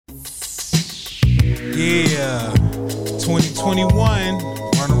Yeah. 2021.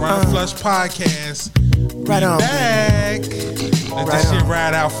 Run Flush podcast. Right on. Back. Let this shit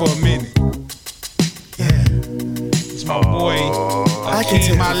ride out for a minute. Yeah. It's my boy. I can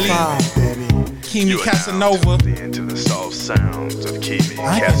take my the fall, baby. Kimi Casanova. Into the soft sounds of Kimi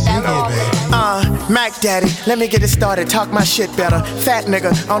I can dig it, baby. Mac Daddy, let me get it started. Talk my shit better. Fat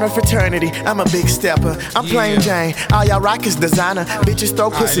nigga on a fraternity. I'm a big stepper. I'm plain Jane. All y'all rock is designer. Bitches throw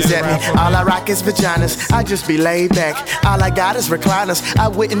pussies at me. All I rock is vaginas. I just be laid back. All I got is recliners. I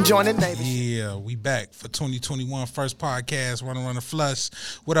wouldn't join the Navy. Yeah, we back for 2021 first podcast. Run the Flush.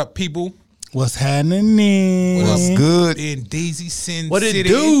 What up, people? What's happening? What's good? In Daisy Sin What City. it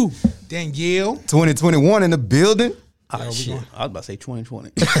do? Danyell. 2021 in the building. Shit. I was about to say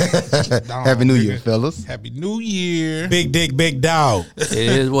 2020. Happy New Year, fellas. Happy New Year. Big dick, big dog. It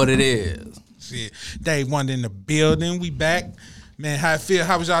is what it is. Shit. Day one in the building. We back. Man, how it feel?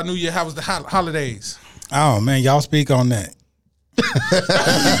 How was y'all New Year? How was the holidays? Oh, man, y'all speak on that.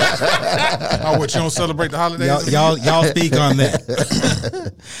 Oh, what, you don't celebrate the holidays? Y'all speak on that.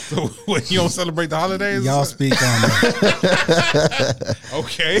 So, what, you don't celebrate the holidays? Y'all speak on that.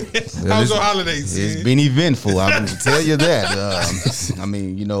 Okay. Well, How was your holidays? It's been eventful. I can tell you that. I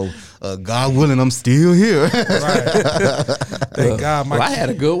mean, God willing, I'm still here. Right. Thank God. I had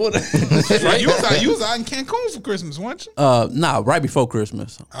a good one. You was out in Cancun for Christmas, weren't you? Nah, right before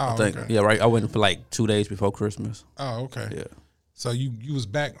Christmas. Oh, I think. okay. Yeah, right. I went for like 2 days before Christmas. Oh, okay. Yeah. So you was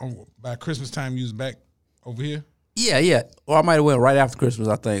back by Christmas time. You was back over here. Yeah. Or I might have went right after Christmas,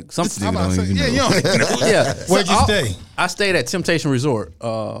 I think. Nigga I'm about to don't say, even know. you don't even know. Yeah. Where'd you stay? I stayed at Temptation Resort.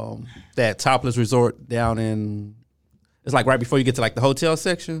 That topless resort down in, it's like right before you get to like the hotel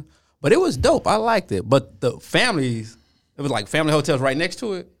section. But it was dope. I liked it. But the families, it was like family hotels right next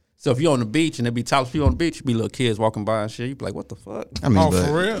to it. So if you're on the beach and there be topless people on the beach, you be little kids walking by and shit. You be like, what the fuck? I mean, Oh, but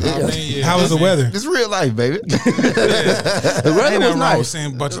for real? I mean, yeah. How was the weather? it's real life, baby. The Ain't weather was nothing wrong with nice.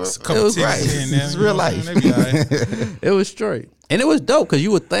 saying couple was titties right. here and there. It's you know real what I'm saying? They be all right. It was straight. And it was dope because you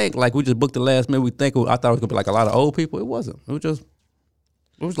would think, like, we just booked the last minute. I thought it was going to be like a lot of old people. It wasn't. It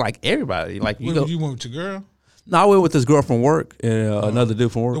was like everybody. Like You went with your girl? No, I went with this girl from work and another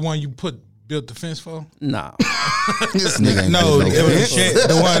dude from work. The one you built the fence for? Nah. This nigga ain't No, putting it was the shed.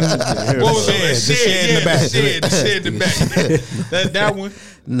 The one. What was the shed in the back. The shed in the back. That one?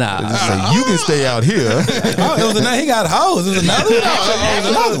 Nah. Say, you can stay out here. Oh, it was another. He got hosed. It was another one. It was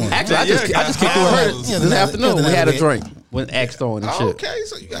another one. Actually, I just kicked Yeah, her hoes. this afternoon. We had a bit. drink with axe throwing and shit. Okay,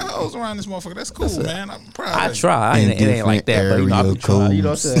 so you got hoes around this motherfucker. That's cool, man. I'm proud I of you. try. It ain't like that, but I area be trying. You know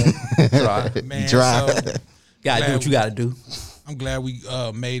what I'm saying? Try. Man, Try. so Gotta do what you gotta do. I'm glad we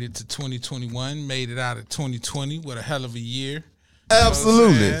made it to 2021, made it out of 2020. What a hell of a year.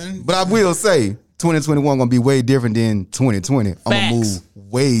 Absolutely. But I will say, 2021 gonna be way different than 2020. I'm gonna move Facts.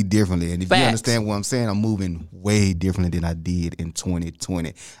 way differently. And if you Facts. understand what I'm saying, I'm moving way differently than I did in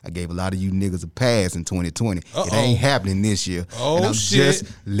 2020. I gave a lot of you niggas a pass in 2020. It ain't happening this year. Oh, and I'm shit. just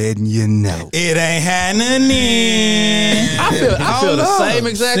letting you know. It ain't happening. I feel the same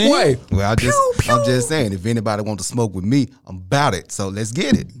exact way. Well, I'm just saying, if anybody wants to smoke with me, I'm about it. So let's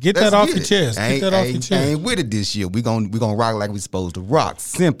get it. Get Let's that off get your it. chest. I Get ain't, that off I your ain't- chest. I ain't with it this year. We gonna rock like we supposed to rock.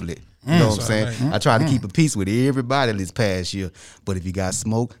 Simply. You know what I'm saying? I tried to keep a peace with everybody this past year. But if you got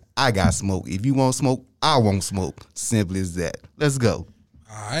smoke, I got smoke. If you want smoke, I won't smoke. Simple as that. Let's go.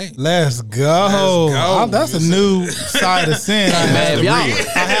 All right. Let's go. Let's go. Oh, that's a new side of sin. Man, if y'all-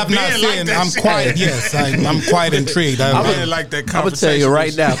 I have not Man like seen. that I'm shit. quite. Yes, I'm quite intrigued. I I really like that I'm gonna conversation. tell you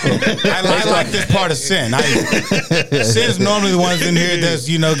right now. I like this part of sin. Sin's normally the ones in here that's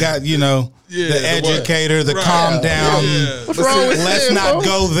got Yeah, the the educator, the Right. calm down. Yeah. What's wrong with Let's sin, not bro?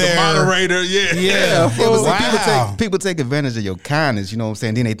 go there. Moderator, yeah. Yeah. Yeah, but see, Wow. people take advantage of your kindness, you know what I'm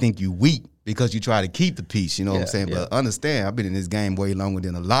saying? Then they think you weak because you try to keep the peace, you know what I'm saying? But understand, I've been in this game way longer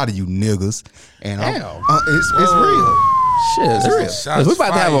than a lot of you niggas. And it's real. Shit, Shots we about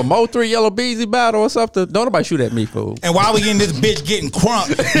to have a fired. Mo 3 Yellow Beezy battle or something. Don't nobody shoot at me, fool. And while we in this bitch getting crunk,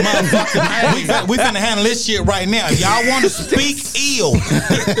 motherfucker, we finna handle this shit right now. If y'all want to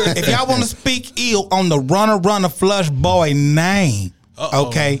speak ill on the runner flush boy name,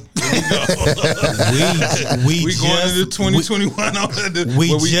 okay? we We going into just 2021.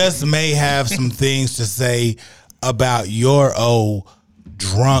 we just may have some things to say about your old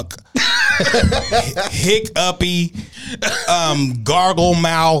drunk, hiccupy, gargle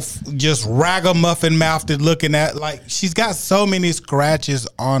mouth, just ragamuffin mouthed looking at, like, she's got so many scratches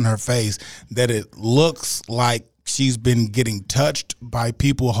on her face that it looks like she's been getting touched by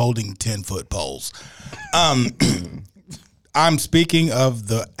people holding 10-foot poles. I'm speaking of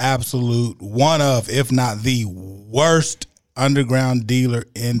the absolute one of, if not the worst underground dealer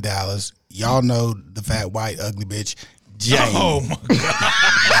in Dallas. Y'all know the fat, white, ugly bitch, Jamie. Oh my God.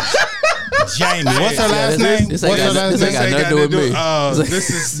 Jamie. What's her last name? This ain't got nothing to do with me. This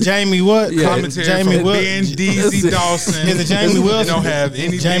is Jamie what? Yeah. commentary Jamie from Wilson. Ben DZ Dawson. Is it Jamie Wilson? It don't have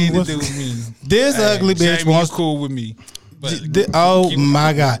anything Jamie to Wilson. do with me. This ugly bitch Jamie, wants. you cool with me. But Oh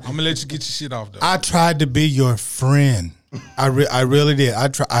my God! I'm gonna let you get your shit off though. I tried to be your friend. I really did. I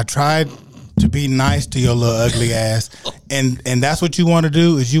tried to be nice to your little ugly ass, and that's what you want to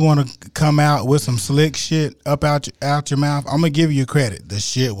do is you want to come out with some slick shit up out your mouth. I'm gonna give you credit. The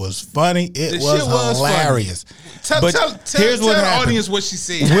shit was funny. It was hilarious. Tell the audience what she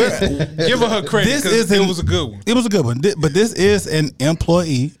said. Give her credit because it was a good one. It was a good one. But this is an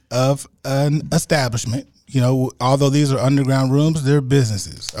employee of an establishment. You know, although these are underground rooms, they're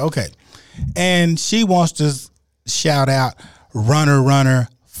businesses. Okay. And she wants to shout out, runner,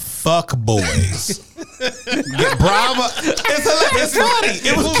 fuck boys. Bravo. It's funny.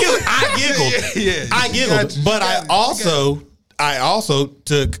 It was cute. I giggled. I giggled. But I also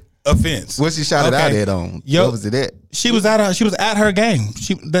took offense. What she shouted out at on? What was it at? She was at her game.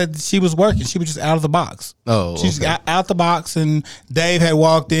 She was working. She was just out of the box. Oh, she's okay. out the box, and Dave had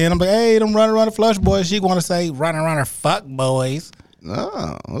walked in. I'm like, hey, them runner, flush boys. She want to say runner, fuck boys.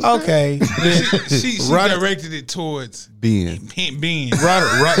 Oh, okay. She directed it towards Ben.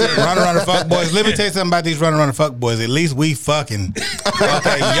 Runner, fuck boys. Let me tell you something about these runner, fuck boys. At least we fucking.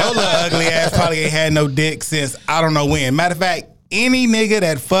 Okay, your little ugly ass probably ain't had no dick since I don't know when. Matter of fact, any nigga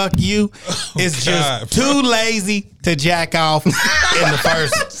that fuck you is just too lazy to jack off in the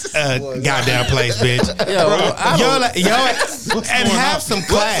first goddamn place, bitch. Have some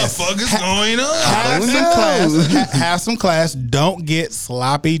class. What the fuck is going on? Have some class. Don't get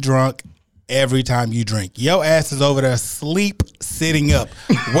sloppy drunk every time you drink. Your ass is over there sleep sitting up.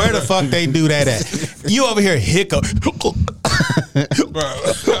 Where the fuck they do that at? You over here hiccup.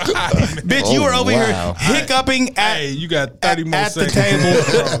 Bitch, you were over here hiccuping you got 30 more at the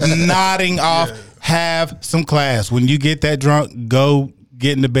seconds. table, nodding off. Yeah. Have some class. When you get that drunk, go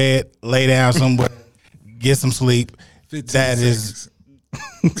get into bed, lay down somewhere, get some sleep. That is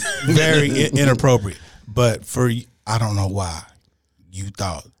very inappropriate. But I don't know why you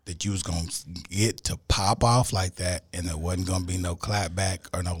thought that you was going to get to pop off like that and there wasn't going to be no clap back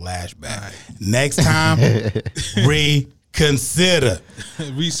or no lash back. Right. Next time, reconsider.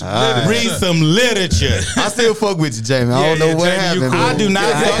 Read some literature. I still fuck with you, Jamie. I don't know what happened. I do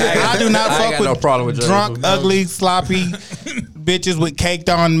not fuck with no problem with drunk, ugly, sloppy bitches with caked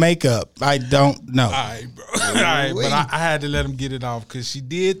on makeup. I don't know. All right, bro. All right, but I had to let him get it off because she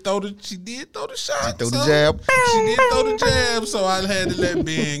did throw the shot. She threw the jab. She did throw the jab, so I had to let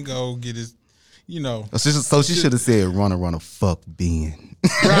Ben go get his, So she should have said, runner, fuck Ben.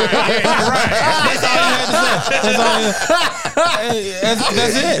 Right. That's all you had to say.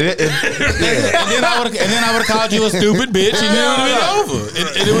 That's it. And then I would have called you a stupid bitch, and then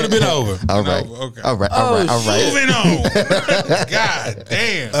it would have been over. All right. Okay. All right. Moving on. God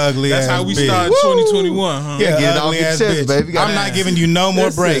damn. Ugly. That's how we started 2021, huh? Yeah, get it ugly off your ass chest, bitch. baby. I'm not giving you no more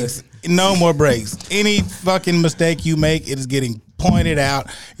breaks. No more breaks. Any fucking mistake you make, it is getting pointed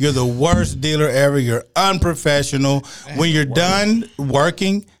out. You're the worst dealer ever. You're unprofessional. When you're done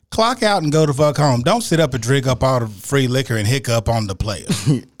working, clock out and go to fuck home. Don't sit up and drink up all the free liquor and hiccup on the player.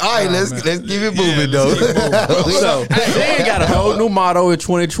 All right, let's keep it moving, though. So, Ben got a whole new motto in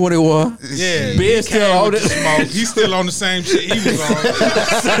 2021. Yeah. Ben still on it. He's still on the same shit he was on.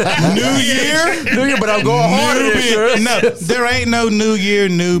 New year, but I'm going harder this year. No, there ain't no new year,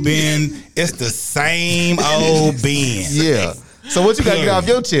 new Ben. It's the same old Ben. Yeah. So what you got to get off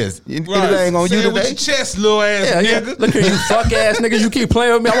your chest? Anything on you today? With your chest, little ass nigga. Look here, you fuck ass nigga. You keep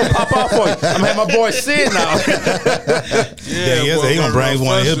playing with me, I'm gonna pop off for you. I'm gonna have my boy Sid now. He gonna bring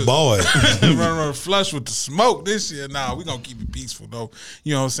one of his boys. Run flush with the smoke this year. Nah, we gonna keep it peaceful though.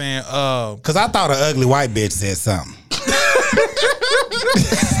 You know what I'm saying? Cause I thought an ugly white bitch said something.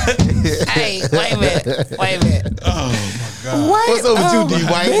 Hey, wait a minute. Oh my God. What's up with you, D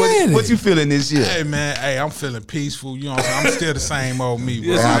White? What you feeling this year? Hey man, I'm feeling peaceful. You know what I'm saying? I'm still the same old me,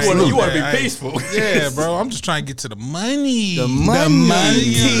 bro. You want to be peaceful. Yeah, bro. I'm just trying to get to the money. The money. You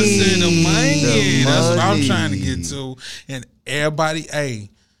know what I'm saying? The money. That's what I'm trying to get to. And everybody,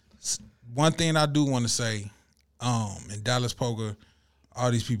 one thing I do want to say, in Dallas poker,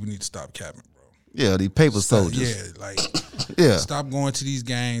 all these people need to stop capping, bro. Yeah, these paper soldiers. Yeah, like Yeah. stop going to these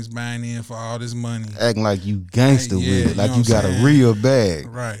games, buying in for all this money. Acting like you gangster Yeah, with it, you like know you what got I'm a saying? real bag.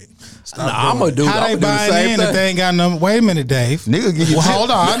 Right. Nah, I'm gonna do. How I'm they gonna do the buying same in thing. if they ain't got no? Wait a minute, Dave. Nigga give you Well,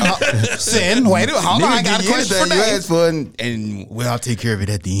 hold on. Sin, wait. Hold on. I got a question for you Dave. ask for, and well, I'll take care of it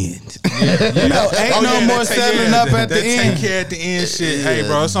at the end. No, ain't no more settling up at the that end. Take care at the end shit. Hey,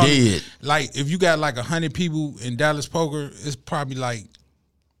 bro, it's only Dead. like if you got like 100 people in Dallas poker, it's probably like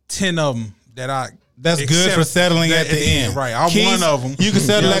 10 of them that I. That's good accept for settling that at the end. Right, I'm Keys, one of them. You can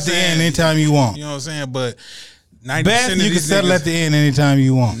settle at the end anytime you want. You know what I'm saying? But 90% Beth, of you can these settle niggas, at the end anytime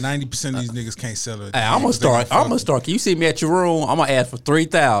you want. 90% of these niggas can't settle at the Hey, end. I'm gonna start. I'm gonna start. You see me at your room? I'm gonna ask for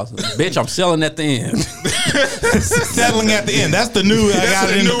 3,000. Bitch, I'm selling at the end. Settling at the end. That's the new. I got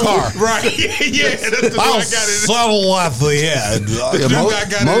it in the car. Right. Yeah, that's the new I'll I got it. settle at the end.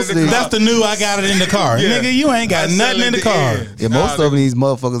 Yeah, most of these, That's the new. I got it in the car. Yeah. Nigga, you ain't got I nothing settle in the at car. end. yeah, most Nah, of these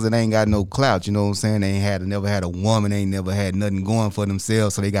motherfuckers that ain't got no clout. You know what I'm saying? They never had a woman. They ain't never had nothing going for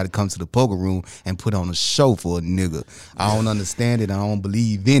themselves. So they got to come to the poker room and put on a show for a nigga. I don't understand it. I don't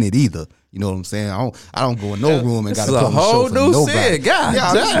believe in it either. You know what I'm saying? I don't go in no room and This got is to a put on a show whole for new nobody. shit. God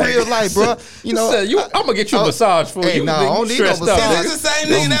yeah, damn. this real life, bro. You know, I'm gonna get you a massage for hey, you. nah, I don't need no stressed massage. out, That's nigga. the same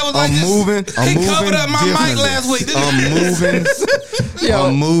nigga that was like I'm this. moving. I'm He moving covered up my mic differently. last week. I'm moving.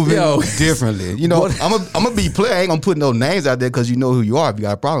 I'm moving yo. differently. You know, I'm gonna be player. I ain't gonna put no names out there because you know who you are. If you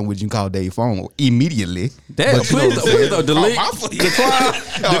got a problem with you, can call Dave phone immediately. Damn, But you know please what I'm saying? don't delete. I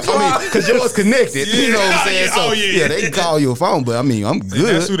mean, because yours connected. You know what I'm saying? So yeah. they can call your phone, but I mean, I'm That's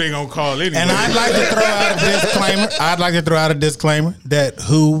good. who they gonna call anyway. And I'd like to throw out a disclaimer. That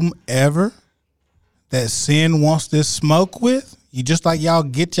whomever that Sin wants this smoke with, you just like y'all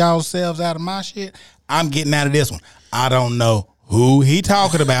get yourselves out of my shit, I'm getting out of this one. I don't know who he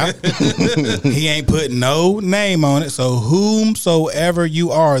talking about. He ain't put no name on it. So whomsoever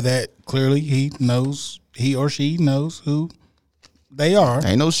you are, that clearly he or she knows who they are.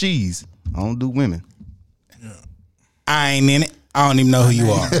 Ain't no she's. I don't do women. I ain't in it. I don't even know who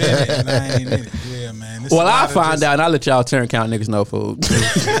you are. I ain't in it. Yeah, man. This Well, a lot I'll of find just- out and I'll let y'all turn count niggas know food.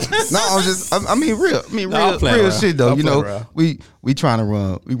 No, I mean real. I'm playing Real around. shit though. I'm You know, playing around. we trying to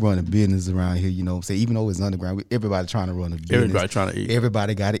run a business around here. You know what I'm saying? Even though it's underground, everybody trying to run a business. Everybody trying to eat.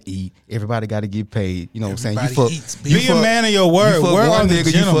 Everybody got to eat. Everybody got to get paid. You know what I'm saying? Everybody eats, You Be a man of your word. You fuck Where are one the nigga,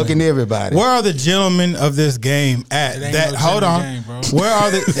 you gentlemen? fucking everybody. Where are the gentlemen of this game at? It ain't That no hold on. gentleman game, bro. Where are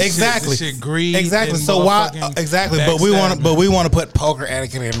the This exactly? shit greed exactly. and So why motherfucking exactly? But we want backstabbing. we want to put poker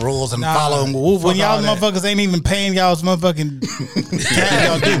etiquette and rules and Nah, follow them. When fuck y'all all that. motherfuckers ain't even paying y'all's motherfucking time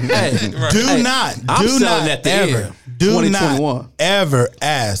y'all do. Hey, Do Hey, not. I'm Do selling not at the ever. end. Do 2021. not ever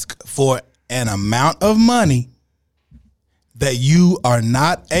ask for an amount of money that you are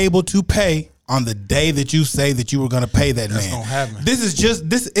not able to pay on the day that you say that you were going to pay that man. gonna happen. This is just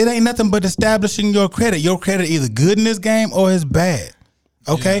this. It ain't nothing but establishing your credit. Your credit either good in this game or it's bad.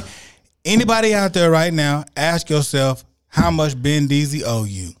 Okay. Anybody out there right now, ask yourself how much Ben Deasy owe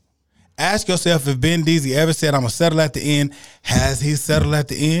you. Ask yourself if Ben Deasy ever said, I'm going to settle at the end. Has he settled at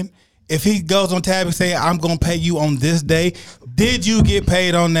the end? If he goes on tab and say, I'm going to pay you on this day, did you get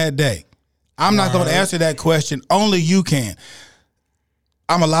paid on that day? I'm not going to answer that question. Only you can.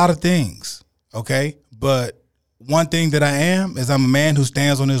 I'm a lot of things, okay? But one thing that I am is I'm a man who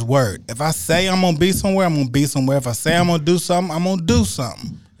stands on his word. If I say I'm going to be somewhere, I'm going to be somewhere. If I say I'm going to do something, I'm going to do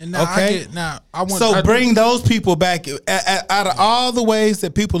something. And now Okay. I want So bring those people back. Out of all the ways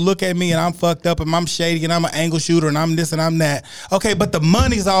that people look at me and I'm fucked up and I'm shady and I'm an angle shooter and I'm this and I'm that. Okay, but the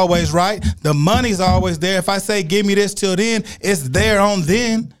money's always right. The money's always there. If I say give me this till then, it's there on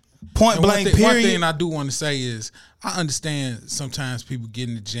then. Point And blank. one Period. thing I do want to say is I understand sometimes people get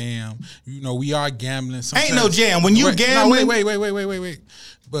in the jam. You know, we are gambling. Sometimes, Ain't no jam. When you gambling- wait.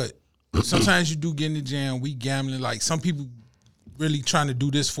 But sometimes you do get in the jam. We gambling. Like some people really trying to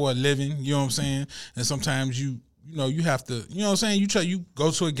do this for a living. You know what I'm saying? And sometimes you have to, you know what I'm saying? You go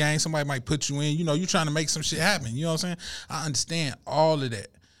to a game, somebody might put you in, you trying to make some shit happen. You know what I'm saying? I understand all of that.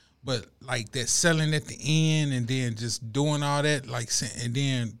 But like that selling at the end and then just doing all that, and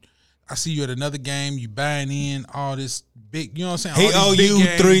then I see you at another game, you buying in all this big, you know what I'm saying? He All owe these big you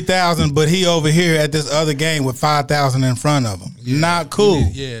games. 3,000, but he over here at this other game with 5,000 in front of him. Not cool.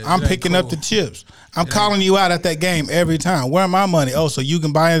 Yeah, I'm it ain't picking up cool. the chips. I'm calling you out at that game every time. Where my money? Oh, so you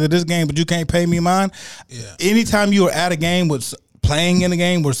can buy into this game, but you can't pay me mine. Yeah. Anytime you are at a game with playing in a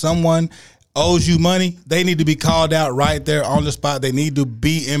game where someone owes you money, they need to be called out right there on the spot. They need to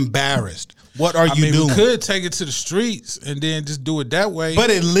be embarrassed. What are you doing? We could take it to the streets and then just do it that way. But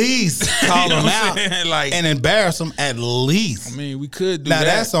at least call You know them what I'm out saying? Like- and embarrass them at least. I mean, we could do Now that.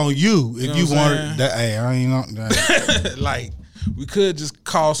 that's on you. If know you what I'm want saying? that, hey, I ain't know that. Like we could just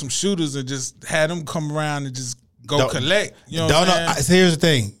call some shooters and just have them come around and just go collect. You know what I'm saying? So here's the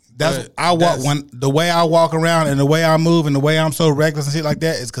thing. The way I walk around and the way I move and the way I'm so reckless and shit like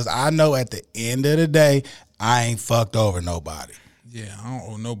that is because I know at the end of the day I ain't fucked over nobody. Yeah, I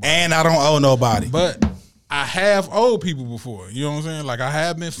don't owe nobody. And I don't owe nobody. But I have owed people before. You know what I'm saying? Like, I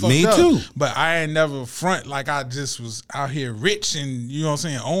have been fucked up. Me too. But I ain't never front like I just was out here rich and, you know what I'm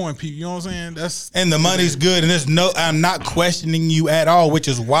saying, owing people. You know what I'm saying? And the money's good. And I'm not questioning you at all, which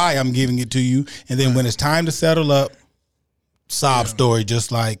is why I'm giving it to you. And then when it's time to settle up, sob story,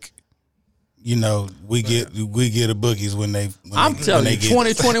 just like, you know, we get a boogies when they. I'm telling you,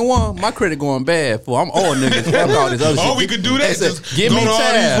 2021, my credit going bad. I'm owing niggas. Fuck all this other shit. All we could do that is give go me to all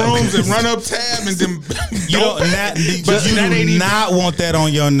tab. these rooms and run up tab and then You do not want that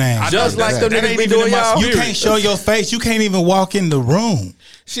on your name. Just like the that niggas ain't be even doing in my y'all. You can't show your face. You can't even walk in the room.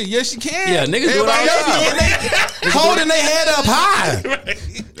 Shit, yes, you can. Yeah, niggas do it all Everybody else the doing time. that. Holding their head up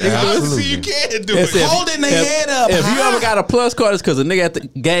high. Absolutely. You can do It's it. Holding their head up If high. you ever got a plus card, it's because a nigga at the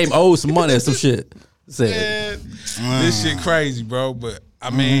game owes some money or some shit. Man, this shit crazy, bro. But I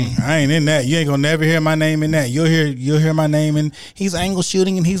mean, I ain't in that. You ain't gonna never hear my name in that. You'll hear my name and he's angle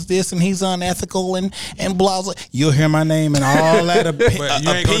shooting and he's this and he's unethical and blah blah. You'll hear my name and all that But you ain't gonna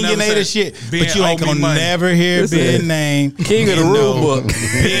never opinionated say, shit. Ben But you ain't owe me gonna money. never hear Listen, Ben name. King of the rule book.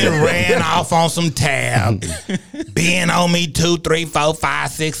 Ben ran off on some tab. Ben owe me 2, 3, 4, 5,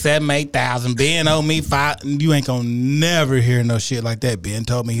 6, 7, 8,000. Ben owe me 5. You ain't gonna never hear no shit like that. Ben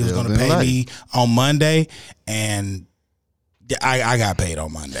told me he was gonna pay me on Monday, and I got paid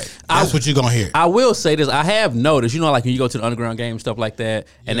on Monday. That's what you're gonna hear. I will say this. I have noticed, you know, like when you go to the underground game and stuff like that,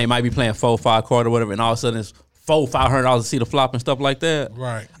 and they might be playing 4-5 card or whatever, and all of a sudden it's $400-$500 to see the flop and stuff like that.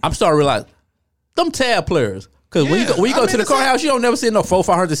 Right. I'm starting to realize them tab players. Because when you go to the car house, you don't never see no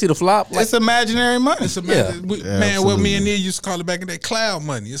 $400-$500 to see the flop. Like, It's imaginary money. it's a man, man, what me and Neil used to call it back in that cloud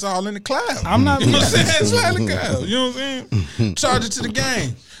money. It's all in the cloud. I'm not. You know what I'm saying? It's all in the cloud. You know what I'm saying? Charge it to the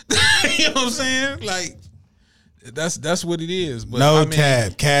game. You know what I'm saying? Like, that's what it is. But No I mean,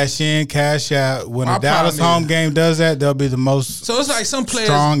 tab, cash in, cash out. When My a Dallas problem home is- game does that, they'll be the most. So it's like some players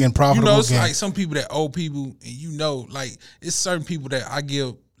strong and profitable You know, it's game. like some people that owe people, and you know, like it's certain people that I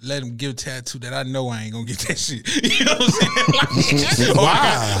let them give tattoo that I know I ain't gonna get that shit. You know what I'm saying?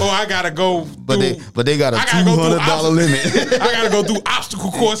 Like, I gotta go. But they got a I gotta go through $200 limit. I gotta go through obstacle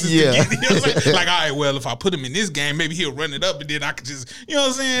courses Yeah. to get it. You know what I'm saying? Like, all right, well, if I put him in this game, maybe he'll run it up, and then I could just, you know what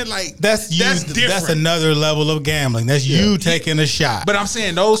I'm saying? Like That's different. That's another level of gambling. That's you taking a shot. But I'm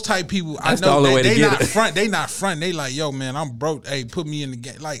saying those type people, That's I the know only way to they get not it. front. They not front. They like, yo, man, I'm broke. Hey, put me in the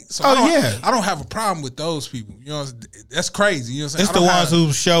game. Like, so Oh, I don't have a problem with those people. You know, that's crazy. You know what I'm saying? it's I the don't ones have-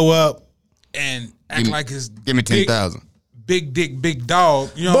 who show up. and act like it's Give me 10,000. Big dick, big dog.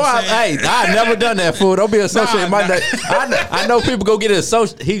 You know boy, what I'm saying? I never done that, fool. Don't be associated. Nah, my name. I know people go get it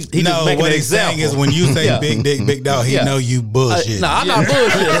associated. He just No, making what an he's saying example. is when you say Yeah. big dick, big dog, he Yeah. know you bullshit. No, I'm not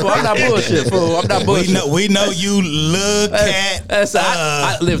bullshit, fool. I'm not bullshit, fool. I'm not bullshit. we know you look at. That's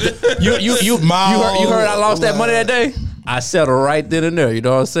I lived it. You heard I lost that money that day? I settled right then and there. You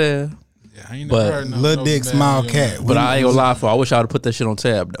know what I'm saying? Yeah, I ain't But never heard no- Little no dick, bad, small you know. cat. But I ain't gonna lie, for I wish I would have put that shit on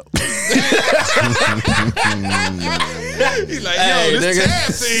tab though. He's like, Hey, yo, this nigga.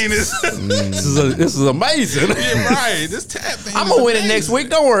 tab thing is This is amazing. yeah, right. This tab thing. I'm is gonna win it amazing. next week.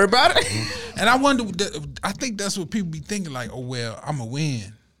 Don't worry about it. And I wonder. I think that's what people be thinking. Like, oh well, I'm a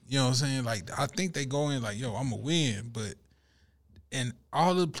win. You know what I'm saying? Like, I think they go in like, yo, I'm a win, but. And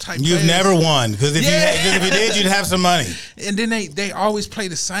all the type You've players, never won because if you did, you'd have some money. and then they always play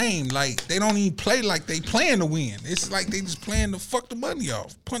the same. Like they don't even play like they playing to win. It's like they just playing to fuck the money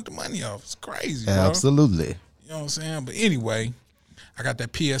off, punt the money off. It's crazy, bro. Absolutely. You know what I'm saying? But anyway, I got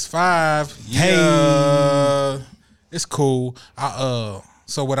that PS5. Hey. Yeah, it's cool.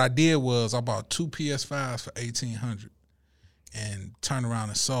 So what I did was I bought 2 PS5s for $1,800 and turned around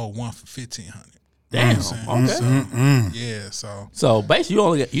and sold one for $1,500. Damn. Okay. Yeah. So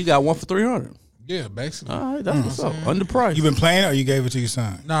basically, you got one for $300. yeah, basically. All right, that's what's up. Underpriced. You been playing it or you gave it to your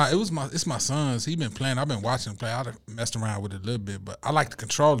son? Nah, it's my son's. He been playing. I've been watching him play. I done messed around with it a little bit, but I like the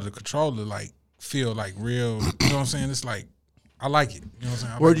controller. The controller like feel like real. You know what I'm saying? It's like I like it. You know what I'm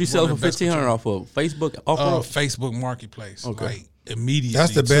saying? Where'd you sell it for $1,500 off of? Facebook offer? Facebook Marketplace. Okay. Like immediately.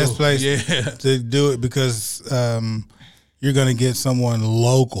 That's the best too. place Yeah. to do it because you're gonna get someone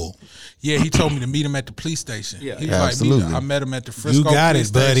local. Yeah, he told me to meet him at the police station. Yeah. He was Absolutely. like, I met him at the Frisco got police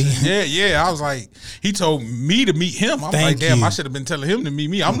it, buddy. station. Yeah. I was like, he told me to meet him. I'm Thank like, damn, you. I should have been telling him to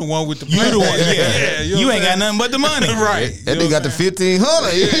meet me. I'm the one with the You the one, PlayStation. yeah. you know You what ain't I'm got nothing but the money, saying? Right. That You know nigga got what the I'm saying?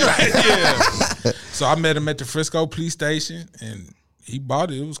 1,500. Yeah. So I met him at the Frisco police station, and He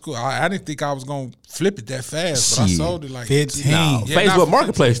bought it. It was cool. I didn't think I was gonna flip it that fast, but I Shit. sold it like 15. No, yeah, not Facebook for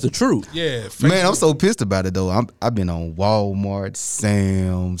Marketplace, the truth. 15. Yeah, Man, I'm Facebook. so pissed about it though. I've been on Walmart,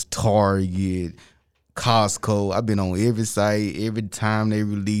 Sam's, Target, Costco. I've been on every site every time they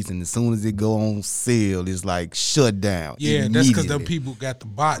release, and as soon as it go on sale, it's like shut down. Yeah, that's because the immediately. people got the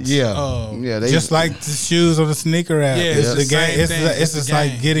bots. Yeah, yeah. They Just like the shoes on the sneaker app. Yeah, it's it's the the game. same It's, thing. it's It's just the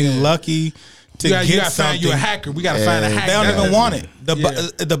like game. getting Yeah. lucky to you get gotta something. find you a hacker. We gotta find a hacker. They don't even want it.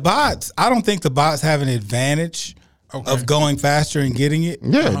 Yeah. The bots. I don't think the bots have an advantage of going faster and getting it.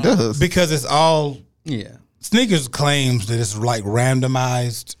 yeah, it does. Because it's all Yeah. sneakers claims that it's like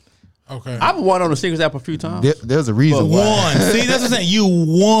randomized. Okay. I've won on the sneakers app a few times. There's a reason why. One. See, that's what I'm saying. You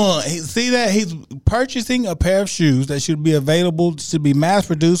won. See that he's purchasing a pair of shoes that should be available to be mass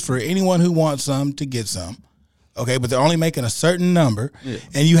produced for anyone who wants some to get some. Okay, but they're only making a certain number,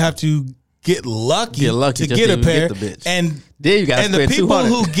 and you have to get lucky, Get lucky to just get to a even pair. get the bitch. And Then you gotta and the spend people $200.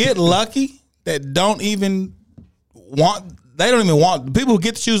 who get lucky that don't even want. They don't even want the people who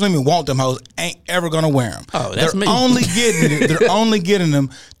get the shoes. Don't even want them hoes. Ain't ever gonna wear them. Oh, that's they're me. only getting it. They're only getting them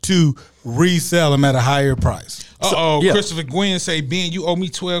to resell them at a higher price. yeah. Christopher Gwynn say, Ben, you owe me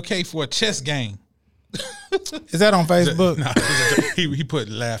 $12K for a chess game. Is that on Facebook? Nah, he put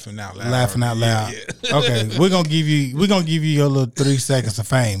laughing out loud. Laughing out loud. Yeah. Okay, we're gonna give you your little 3 seconds of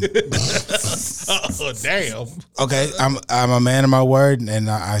fame. Oh, damn. Okay, I'm a man of my word, and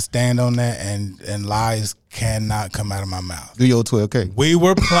I stand on that. And lies cannot come out of my mouth. Do your 12K. We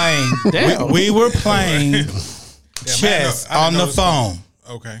were playing. we were playing chess I on didn't know the this phone,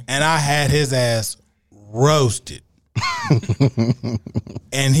 Okay. and I had his ass roasted.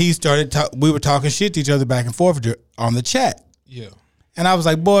 And he started. We were talking shit to each other back and forth on the chat. Yeah. And I was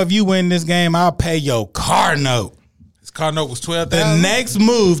like, "Boy, if you win this game, I'll pay your car note." His car note was The $12,000. next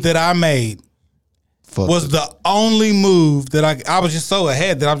move that I made Fuck was it. the only move that I was just so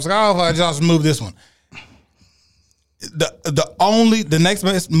ahead that I was like, oh, I just move this one. The next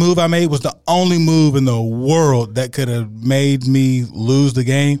best move I made was the only move in the world that could have made me lose the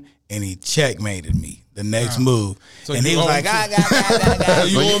game, and he checkmated me. The next move, So and you he was owe like, him I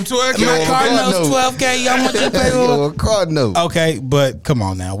You owe him $12K. my car car note's note. $12K. How much you pay for? Your card note. Okay, but come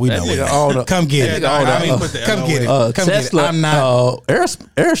on now, we know nigga it. owned a- Come get it. Yeah, I I mean, put the come get it. LOL. Come get it. Tesla, I'm not.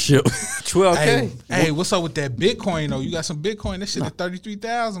 airship, $12K. Hey, what's up with that Bitcoin though? You got some Bitcoin? That shit at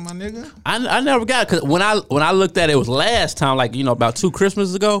 33,000, my nigga. I never got it because when I looked at it, it was last time, like about 2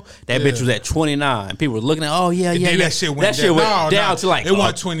 Christmases ago. That bitch was at 29. People were looking at, oh yeah, And yeah, then yeah. that shit went down to like it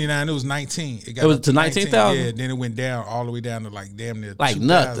wasn't 29. It was 19. It was up to 19,000? Yeah, then it went down all the way down to like damn near like 2,000.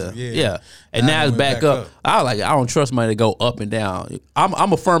 nothing. Yeah. And now it it's went back up. I don't trust money to go up and down.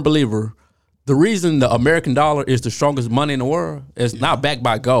 I'm a firm believer. The reason the American dollar is the strongest money in the world is not backed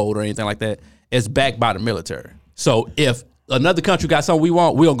by gold or anything like that. It's backed by the military. So if another country got something we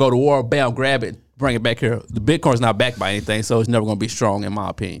want, we'll go to war, bam, grab it, bring it back here. The Bitcoin's not backed by anything, so it's never going to be strong in my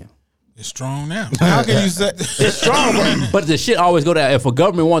opinion. It's strong now. How can you say? It's strong, but the shit always go down. If a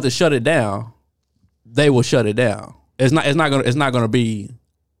government wants to shut it down, they will shut it down. It's not gonna be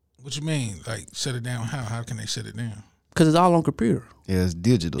What you mean? Like shut it down? How? How can they shut it down? because it's all on computer. Yeah, it's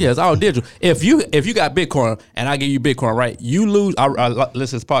digital. Yeah, it's all digital. If you got Bitcoin and I give you Bitcoin, right? You lose. I listen to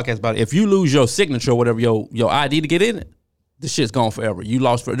this podcast about it. If you lose your signature or whatever, your ID to get in it, the shit's gone forever. You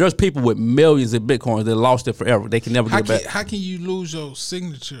lost. There's people with millions of Bitcoins that lost it forever. They can never get it back How can you lose your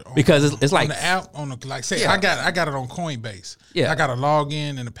signature? because it's like on the app on the like say Yeah. I got it on Coinbase. Yeah. I got a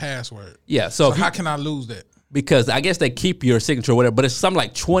login and a password. yeah. So, if you- how can I lose that? because I guess they keep your signature or whatever, but it's something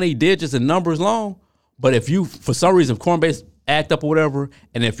like 20 digits and numbers long. But if you, for some reason, Coinbase act up or whatever,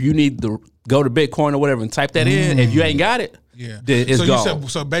 and if you need to go to Bitcoin or whatever and type that in, if you ain't got it, Yeah, then it's so gone. You said,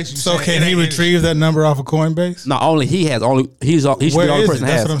 so basically, So saying can it he ain't- retrieve that number off of Coinbase? Not only he should be the Where only is person it?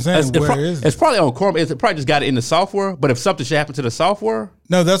 that has That's what I'm saying. It's, Where is it? it's probably on Coinbase. It probably just got it in the software. But if something should happen to the software,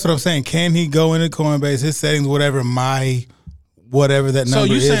 No, that's what I'm saying. Can he go into Coinbase, his settings, whatever that So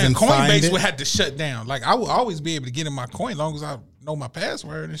number you is, saying and find Coinbase it? would have to shut down? Like I will always be able to get in my coin as long as I know my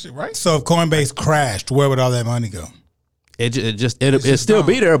password and shit, right? So if Coinbase crashed, where would all that money go? it'll just still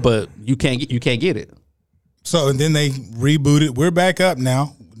be gone. there, but you can't get it. So and then they reboot it. We're back up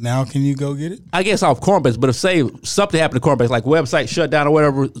now. Now can you go get it? I guess off Coinbase, but if say something happened to Coinbase, like website shut down or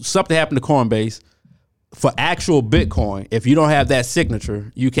whatever, something happened to Coinbase for actual Bitcoin, if you don't have that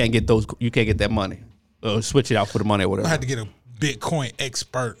signature, you can't get that money. Or switch it out for the money or I whatever. had to get a Bitcoin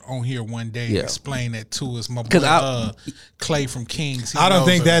expert on here one day Yeah. to explain that to us. My boy 'Cause Clay from Kings. He I don't knows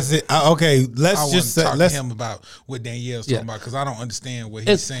think it. that's it. Okay, I let's want just to say talk let's to him about what Danyell's Yeah. talking about because I don't understand what he's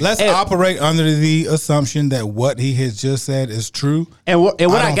It's- saying. let's And- operate under the assumption that what he has just said is true. And what I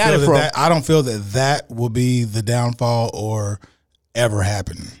don't got feel it that from, I don't feel that will be the downfall or ever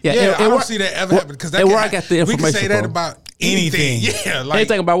happen. Yeah, Yeah, I don't where- see that ever happen because that and where can I got the we can say information that from. about anything. Anything. Yeah, like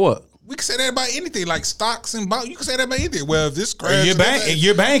Anything about what? we can say that about anything, like stocks and bonds. You can say that about anything. Well, if this crash, Your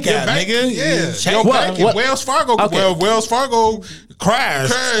bank app, nigga. yeah. Check Your What- bank, what- Wells Fargo. Okay. Well, Wells Fargo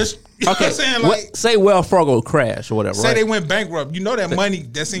Crashed. crashed. You know what I'm saying? Like, Say Wells Fargo crash or whatever. say right? they went bankrupt. You know that money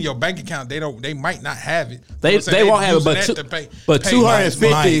that's in your bank account, they might not have it. They You know what I'm saying? they won't have it, using but that to pay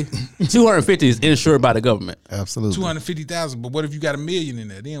 250 250 is insured by the government. Absolutely. 250,000. But what if you got $1 million in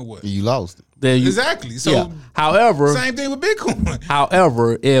there? Then what? You lost it. Then you, Exactly. So yeah. However, same thing with Bitcoin.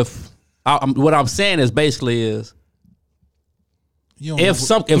 However, what I'm saying is basically is You don't if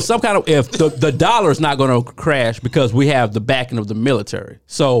know the dollar is not going to crash because we have the backing of the military.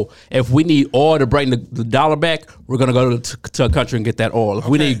 So if we need oil to bring the dollar back, we're going to go to a country and get that oil. If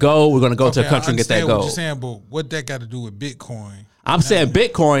we Okay. need gold, we're going to go to a Okay, country and get that I understand what gold. you're saying, but what that got to do with Bitcoin? I'm saying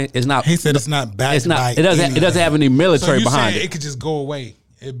Bitcoin is not. He said it's not backed It's not. by It doesn't. It doesn't have any So military you behind saying it. it could just go away?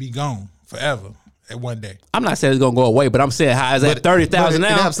 It'd be gone forever at one day. I'm not saying it's gonna go away, but I'm saying how is that But- 30,000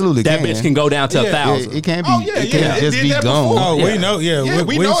 but it now? absolutely that can. bitch can go down to Yeah, 1,000. It can't be. Oh, yeah, it yeah. can't It just did be that gone. before. Oh, Yeah. we know. Yeah, Yeah, we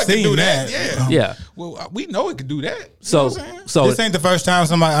we've know it can seen do that. that. Yeah. Yeah. Well, we know it can do that. You know So what I'm saying? so This ain't the first time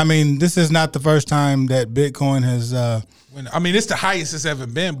somebody. I mean, this is not the first time that Bitcoin has. I mean, it's the highest it's ever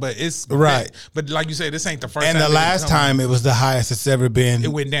been, but it's Right. But like you said, this ain't the first. And time the last time it was the highest it's ever been.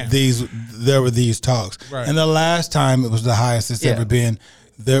 It went down. There were these talks. Right. And the last time it was the highest it's Yeah. ever been.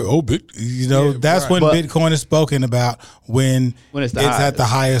 That's right. when But- Bitcoin is spoken about when it's the at the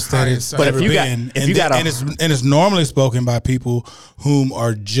highest that it's But if ever you got- been. if and you got a- and it's normally spoken by people whom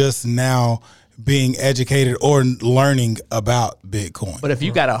are just now being educated or learning about Bitcoin. But if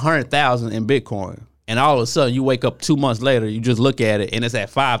you got 100,000 in Bitcoin, and all of a sudden you wake up 2 months later, you just look at it and it's at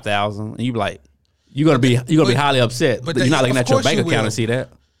 5,000, and you be like, you're gonna be highly upset. But you're not looking of at your course bank you account will. and see that.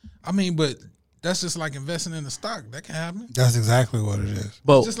 I mean, but that's just like investing in the stock. That can happen. That's exactly what it is.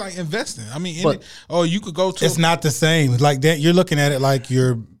 But It's just like investing. I mean, But- you could go to. It's not the same. Like that, you're looking at it like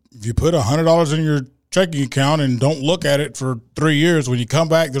if you put $100 in your checking account and don't look at it for 3 years, when you come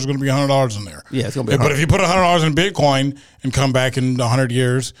back, there's going to be $100 in there. Yeah, it's gonna be But if you put $100 in Bitcoin and come back in 100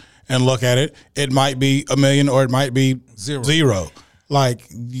 years and look at it, it might be $1 million or it might be zero. Like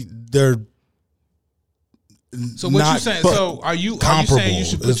they're So what you not saying? So are you saying you comparable.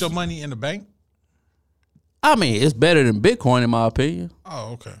 should put your money in the bank? I mean, it's better than Bitcoin in my opinion.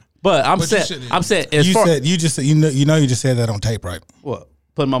 Oh, okay. But I'm But you saying, shouldn't. I'm saying, as you far said you just said you just said that on tape, right? what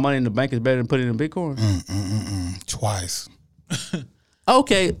putting my money in the bank is better than putting it in Bitcoin. Twice.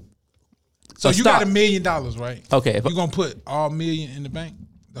 Okay, So A you stock. got $1 million, right? okay, if, You gonna put all million in the bank,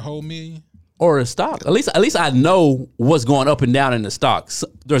 the whole million? or a stock. At least I know what's going up and down in the stocks.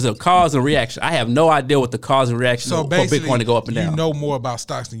 There's a cause and reaction. I have no idea what the cause and reaction So for basically, Bitcoin to go up and down. You know more about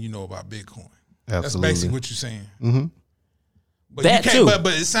stocks than you know about Bitcoin. That's Absolutely. basically what you're saying. Mm-hmm. But That you can't. too.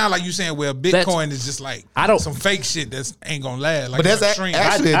 But it sounds like you're saying, well, Bitcoin is just like I don't- some fake shit that's ain't gonna last. Like But that's it's gonna shrink.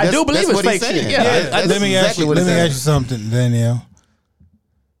 actually I do that's- believe that's it's what he's fake shit. saying. Yeah, that's Let me exactly what let he's me saying. ask you something, Danielle.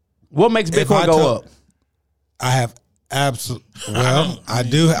 What makes If Bitcoin I go told- up? I have absolute. Well, I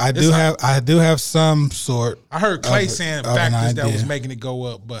do have some sort. I heard Clay of- saying of an factors that was idea. making it go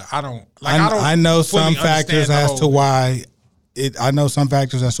up, but I don't. I know fully some factors understand the as to whole- why it. I know some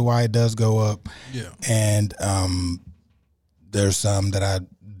factors as to why it does go up. Yeah. And there's some that I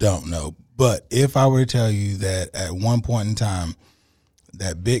don't know. But if I were to tell you that at one point in time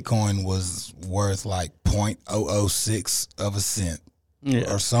that Bitcoin was worth like 0.006 of a cent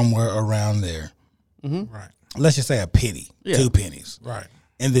or somewhere around there, Right. let's just say a penny, 2 pennies, Right.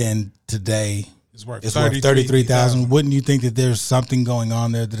 and then today It's worth it's worth 33,000. Wouldn't you think that there's something going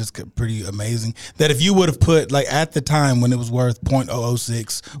on there that is pretty amazing? That if you would have put like at the time when it was worth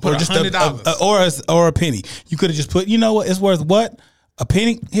 0.006 or Put just $100. or a penny, you could have just put, you know what, it's worth what? A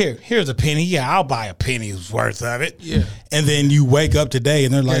penny? Here's a penny. Yeah, I'll buy a penny's worth of it. Yeah. And then you wake up today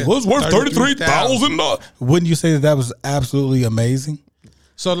and they're like, Yeah, well, it's worth $33,000. Wouldn't you say that was absolutely amazing?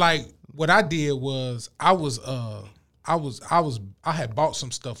 So like what I did was I had bought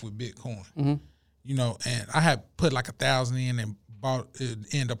some stuff with Bitcoin, you know, and I had put like 1,000 in and bought it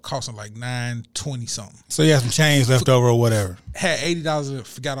ended up costing like $920 something. So you have some change left over or whatever. Had $80 and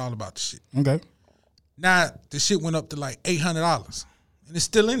forgot all about the shit. Okay. Now the shit went up to like $800 and it's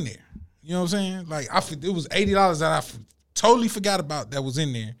still in there. You know what I'm saying? Like it was $80 that I totally forgot about that was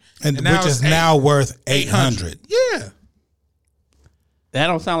in there, And now which it's is now worth 800. Yeah. That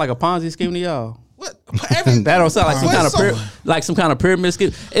don't sound like a Ponzi scheme to y'all. What? That don't sound like some kind of pyramid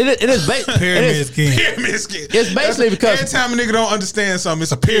scheme. It is Pyramid scheme. Pyramid scheme. It's basically because every time a nigga don't understand something,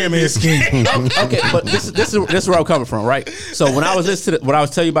 it's a pyramid scheme. okay, but this is where I'm coming from, right? So when I was listening to when I was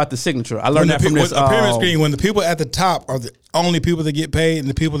telling you about the signature, I learned that from this. A pyramid scheme, when the people at the top are the only people that get paid, and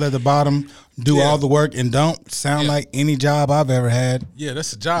the people at the bottom do all the work and don't sound like any job I've ever had. Yeah,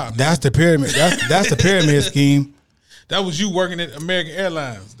 that's a job. That's the pyramid. That's the pyramid scheme. That was you working at American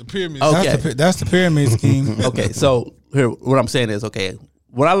Airlines. The pyramid. Okay. That's the pyramid scheme. Okay, so here, what I'm saying is, okay,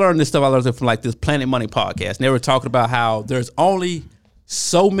 when I learned this stuff, I learned it from like this Planet Money podcast. And they were talking about how there's only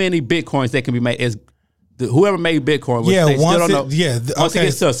so many Bitcoins that can be made. Whoever made Bitcoin, which they still don't know. Once it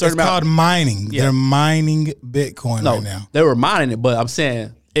gets to a certain amount, called mining. Yeah. They're mining Bitcoin right now. They were mining it, but I'm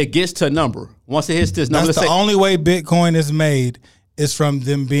saying it gets to a number. Once it hits this number, that's the only way Bitcoin is made is from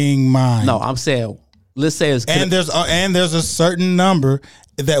them being mined. No, I'm saying, let's say it's there's a certain number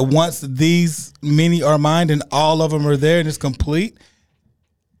that once these many are mined and all of them are there and it's complete,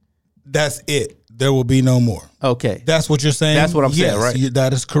 that's it. There will be no more. Okay, that's what you're saying. That's what I'm saying, right?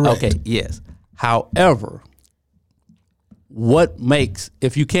 That is correct. Okay, yes. However, what makes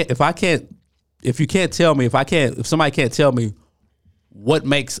if somebody can't tell me what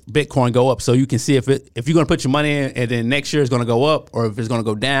makes Bitcoin go up, so you can see if you're going to put your money in and then next year it's going to go up, or if it's going to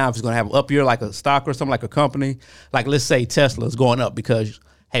go down, if it's going to have an up year like a stock or something, like a company, like let's say Tesla is going up because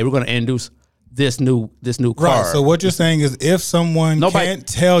hey, we're going to introduce this new car. Right. So what you're saying is if someone can't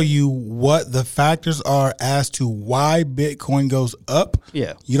tell you what the factors are as to why Bitcoin goes up,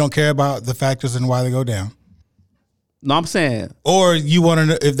 you don't care about the factors and why they go down. No, I'm saying, or you want to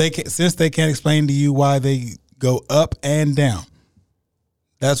know if since they can't explain to you why they go up and down.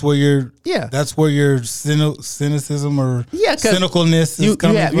 That's where your cynicism or cynicalness is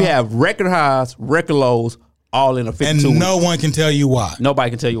coming from. You have record highs, record lows, all in a 52 and no one can tell you why.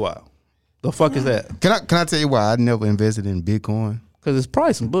 Nobody can tell you why. The fuck is that? Can I tell you why I never invested in Bitcoin? Because it's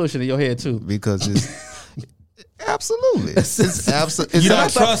probably some bullshit in your head too. Because it's absolutely, it's absolutely. You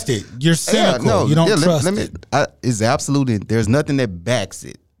don't trust it. You're cynical. You don't trust it. It's absolutely. There's nothing that backs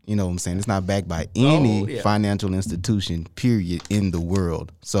it. You know what I'm saying? It's not backed by any financial institution, period, in the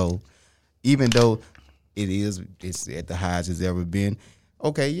world. So even though it's at the highest it's ever been.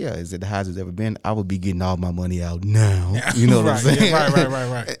 Okay, yeah, it's at the highest it's ever been. I would be getting all my money out now. You know what I'm saying?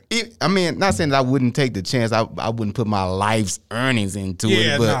 Right. I mean, not saying that I wouldn't take the chance. I wouldn't put my life's earnings into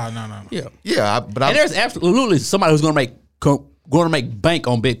it. But no. But there's absolutely somebody who's going to make bank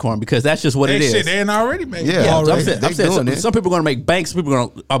on Bitcoin because that's just what it is. They ain't already made. I'm saying some people are going to make banks. Some people are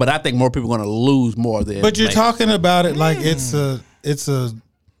going to, but I think more people are going to lose more than. But you're talking about it like it's a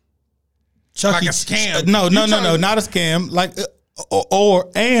Chuck like E. a scam. No, not a scam. Like.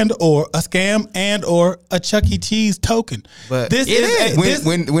 Or a scam or a Chuck E. Cheese token. But this is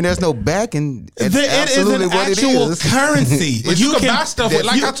when there's no backing, it's absolutely what it is. It is actual currency. But you can buy stuff with,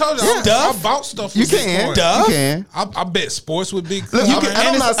 like I told you, I bought stuff with Bitcoin. You can. I bet sports with Bitcoin.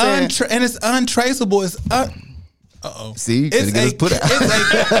 Look, and it's untraceable. It's See, it's put out.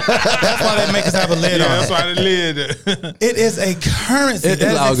 That's why they make us have a lid on. That's why the lid. It is a currency that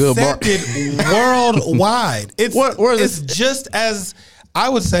is accepted worldwide. It's just as I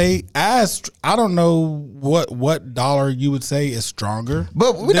would say. As I don't know what dollar you would say is stronger.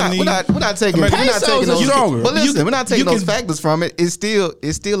 But we're not taking those stronger. But listen, we're not taking those factors from it. It's still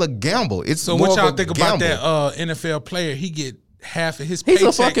a gamble. It's so what y'all think about that NFL player? He get half of his paycheck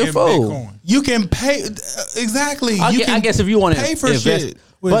He's a fucking in fool. Bitcoin. You can pay exactly. I guess if you want to pay for invest, shit,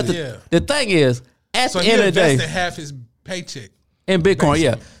 but the thing is, at the end of the day, half his paycheck in Bitcoin.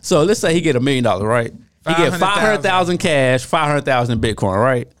 Yeah. So let's say he get $1 million, right? He get 500,000 cash, 500,000 Bitcoin,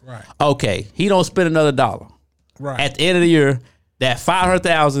 right? Right. Okay. He don't spend another dollar. Right. At the end of the year, that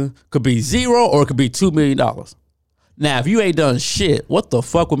 500,000 could be zero or it could be $2 million. Now, if you ain't done shit, what the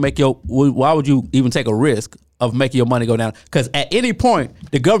fuck would make why would you even take a risk of making your money go down? Because at any point,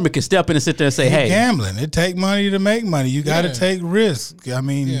 the government can step in and sit there and say, hey. Gambling. It take money to make money. You got to take risk. I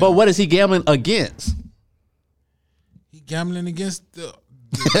mean. But what is he gambling against? He gambling against the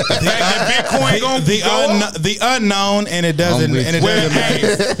Bitcoin the unknown, and it doesn't matter.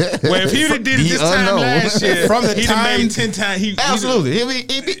 Well, if he'd have did it this time last year, from the he'd have made 10 times. Absolutely,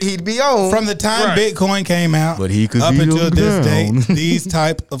 he'd be on. From the time Bitcoin came out, but he could up be until this down. day, these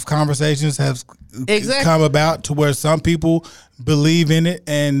type of conversations have come about to where some people believe in it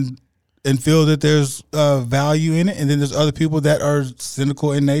and feel that there's value in it, and then there's other people that are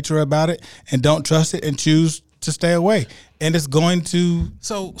cynical in nature about it and don't trust it and choose to stay away. And it's going to.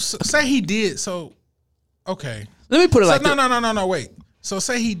 So say he did. So okay. Let me put it like no. Wait. So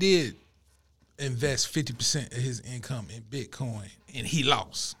say he did invest 50% of his income in Bitcoin and he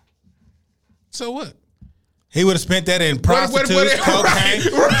lost. So what? He would have spent that in prostitutes, cocaine,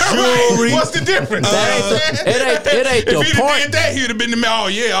 Right. jewelry. What's the difference? It ain't If the he'd have point. did that, he'd have been the man. Oh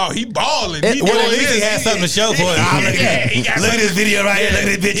yeah, he balling. Well, at least he had something to show for it. Look at this video right here. Look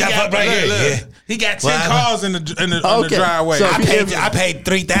at this bitch I fucked right here. Yeah. He got 10 cars in the driveway. So I paid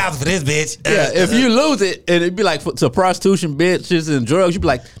 $3,000 for this bitch. Yeah, if you lose it, and it'd be like to prostitution, bitches, and drugs, you'd be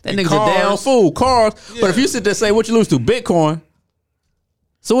like, that nigga's a damn fool. Cars. But if you sit there and say, what you lose to? Bitcoin.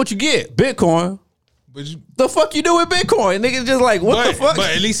 So what you get? Bitcoin. But The fuck you do with Bitcoin? Niggas just like, what the fuck?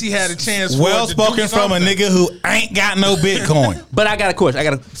 But at least he had a chance. Well spoken from a nigga who ain't got no Bitcoin. But I got a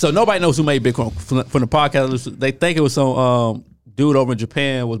question. So nobody knows who made Bitcoin from the podcast. They think it was some dude over in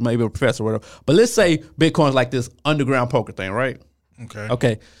Japan, was maybe a professor or whatever. But let's say Bitcoin's like this underground poker thing, right?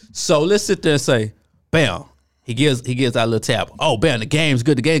 Okay. So let's sit there and say, bam. He gives out a little tap. Oh, bam, the game's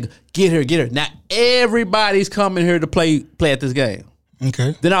good. The game, get her. Now everybody's coming here to play at this game.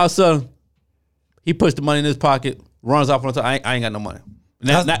 Okay. Then all of a sudden, he puts the money in his pocket, runs off on the top. I ain't got no money.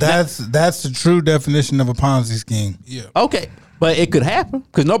 That's the true definition of a Ponzi scheme. Yeah. Okay. But it could happen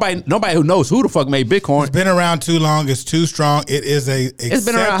because nobody who knows who the fuck made Bitcoin. It's been around too long. It's too strong. It is It's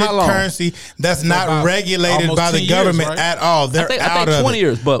been around how long? currency that's not regulated by the government years, right? at all. They're I think 20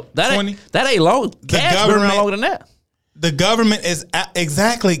 years, but that ain't long. Cash been around longer than that. The government is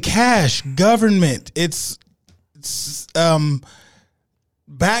exactly cash. Government. It's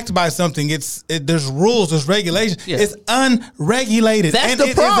backed by something. There's rules. There's regulations. Yeah. It's unregulated. That's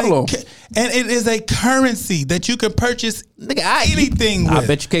the problem. And it is a currency that you can purchase anything with. I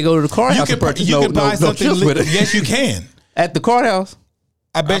bet you can't go to the card house and purchase no chips with it. Yes, you can. At the card house.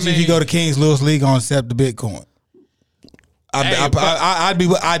 I bet you if you go to King's Lewis League, gonna accept the Bitcoin.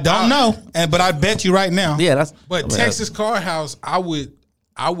 I don't know, but I bet you right now. Yeah, But Texas Card House, I would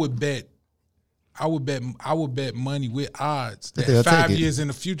bet money with odds that 5 years in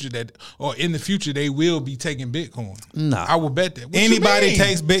the future in the future they will be taking Bitcoin. Nah. I would bet that. What Anybody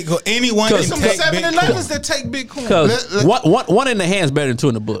takes Bitcoin. Anyone can some take 7-Elevens Bitcoin. that take Bitcoin. Because one in the hand's better than two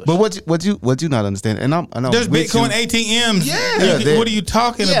in the bush. But what you not understanding? And I'm There's with Bitcoin you. ATMs. Yeah, What are you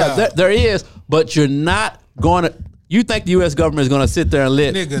talking yeah, about? there is, but you're not going to. You think the U.S. government is going to sit there and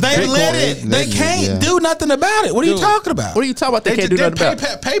let Niggas, They let it. They can't do nothing about it. What are you talking about? What are you talking about? They can't do nothing about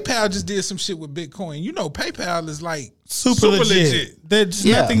it. PayPal just did some shit with Bitcoin. You know, PayPal is like Super legit. There's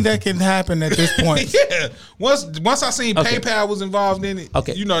nothing that can happen at this point. Yeah. Once I seen PayPal was involved in it,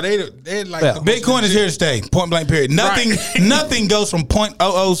 Okay. you know, they like Yeah. Bitcoin is here to stay. Point blank. Period. Nothing goes from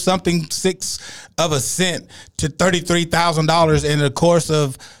 0.00 something 6 of a cent to $33,000 in the course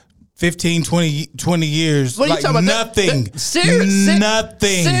of 15, 20 years. What are you talking about? Nothing.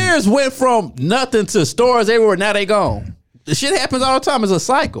 Nothing. Sears went from nothing to stores everywhere. Now they gone. The shit happens all the time. It's a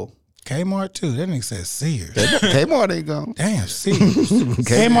cycle. Kmart too. That nigga said Sears. Kmart ain't gone. Damn, Sears.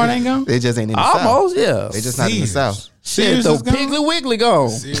 Kmart ain't gone? They just ain't in the South. Almost, yeah. They just not in the Sears. South. Shit, Sears so is gone? Piggly Wiggly gone.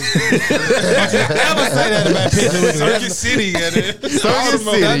 Never say that about Piggly Wiggly. Circuit City.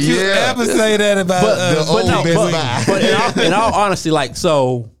 City, You ever say that about But in all honesty, like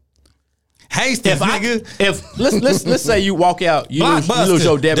so. Hastings, nigga. If let's say you walk out, you lose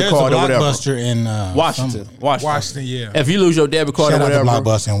your debit card or whatever. Blockbuster in Washington. Yeah. If you lose your debit card Shout or out whatever, to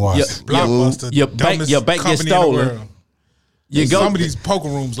Blockbuster in Washington. Blockbuster. your bank gets stolen. You go. Some of these poker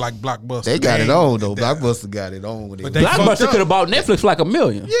rooms like Blockbuster. They got it on though. Blockbuster got it on with it. But they fucked Blockbuster up. could have bought Netflix for like $1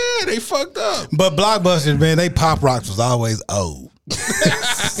 million. Yeah, they fucked up. But Blockbuster, man, they pop rocks was always old. Yo,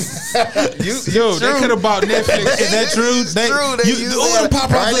 they could have bought Netflix. Is that true? Them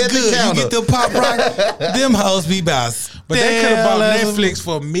pop rocks look good. You get them pop rocks. Them hoes be about. But they could have bought Netflix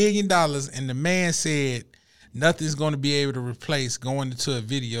for $1 million, and the man said nothing's going to be able to replace going into a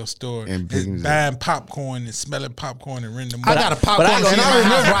video store and buying popcorn and smelling popcorn and renting them. I got a popcorn.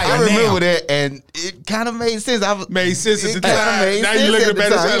 I remember that, and it kind of made sense. Made sense at the kinda time. made Now sense you looking at the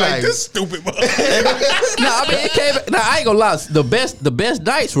at it time, like like- this stupid. No, I mean it came. No, I ain't gonna lie. The best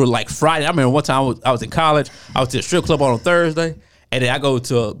nights were like Friday. I remember one time I was in college. I was to a strip club on a Thursday, and then I go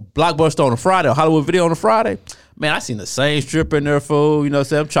to a Blockbuster on a Friday, or Hollywood Video on a Friday. Man, I seen the same stripper in there, fool. You know what I'm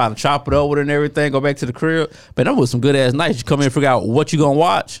saying? I'm trying to chop it over and everything, go back to the crib. But that was some good ass nights. You come in and figure out what you gonna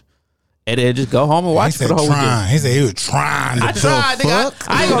watch, and then just go home and watch He for the whole weekend. He said he was trying. I tried, nigga.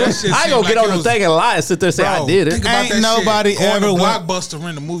 I ain't That shit gonna seemed get like on it the was- thing and lie and sit there and say I did it. Think about Ain't that nobody shit. Going ever to went- Blockbuster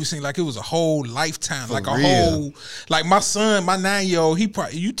rent a movie seemed like it was a whole lifetime, like a real. whole. Like my son, my 9-year-old, he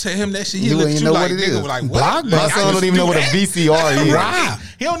probably you tell him that shit, he You look ain't at you know like what it nigga, is. like what? Blockbuster. My Like, I son used don't to even know do what a that? VCR is. Right.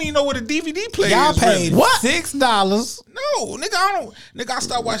 He don't even know what a DVD player Y'all is. paid really. $6. No, nigga, I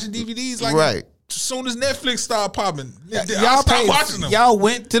stopped watching DVDs like Right. as soon as Netflix started popping, I Y'all stopped watching them. Y'all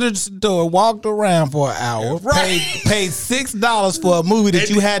went to the store, walked around for an hour, Right. paid $6 for a movie that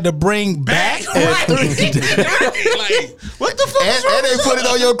you had to bring back. Right. Like, what the fuck? is wrong And they with put it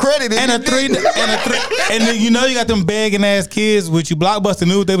on your credit. And then you know you got them begging ass kids with you. Blockbuster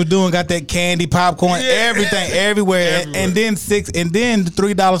knew what they were doing. Got that candy, popcorn, Yeah. everything, everywhere. And then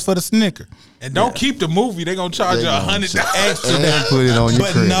 $3 for the Snicker. And don't keep the movie. They gonna charge you $100 Extra. And put it on your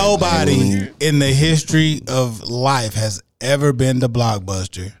But credit. nobody in the history of life has ever been to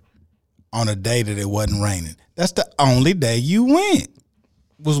Blockbuster on a day that it wasn't raining. That's the only day you went.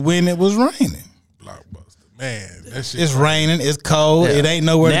 Was when it was raining. Blockbuster, man. That shit. It's raining. It's cold. Yeah. It ain't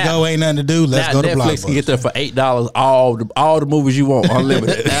nowhere to go. Ain't nothing to do. Let's now go to Netflix Blockbuster. can get there for $8 all the movies you want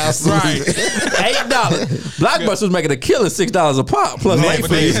unlimited. Right. $8. Blockbuster's making a killing $6 a pop plus late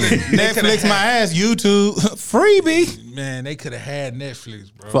fees. Netflix my ass. YouTube freebie. Man, they could have had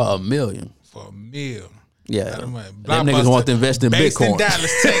Netflix, bro, for $1 million. for $1 million. Yeah, Them niggas want to invest in based Bitcoin. in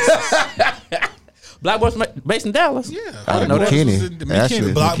Dallas, Texas. Blockbuster based in Dallas. Yeah, I didn't know that. McKinney. The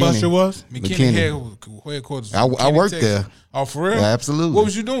Actually, Blockbuster was. McKinney headquarters. I McKinney, worked Texas. there. Oh, for real? Yeah, absolutely. What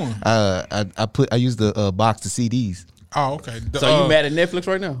was you doing? I used the box of CDs. Oh, okay. So you mad at Netflix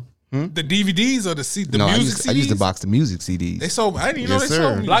right now? The DVDs or the No, music I used the CDs? box of music CDs. They sold. I didn't even know Yes, they sir.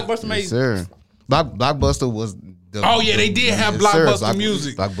 sold. Music. Blockbuster made. Yes, sir. Blockbuster was. Oh, yeah, they did have Blockbuster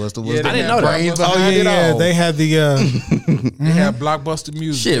music. Blockbuster was. Yeah, the I didn't know that. brains Oh, Oh behind it yeah, all. they had the They had Blockbuster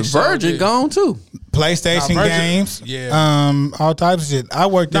music. Shit, They sold Virgin it. gone too. PlayStation Nah, Virgin- games. yeah. All types of shit. I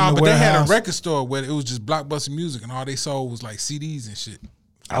worked in Nah, the but they warehouse. had a record store where it was just Blockbuster music, and all they sold was like CDs and shit.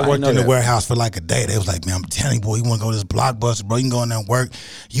 I worked know in the that. warehouse for like a day. They was like, man, I'm telling you, boy, you want to go to this Blockbuster, bro? You can go in there and work.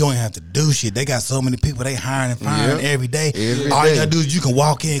 You don't even have to do shit. They got so many people they hiring and firing Yep. every day. Every All you day. gotta do is you can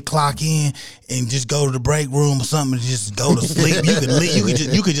walk in, clock in, and just go to the break room or something and just go to sleep. You can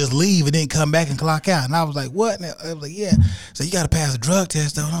leave. You could just leave and then come back and clock out. And I was like, what? And I was like, yeah. So you got to pass a drug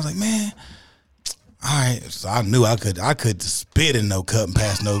test though. And I was like, man. All right, so I knew I could spit in no cup and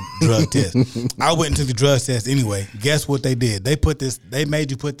pass no drug test. I went and took the drug test anyway. Guess what they did? They made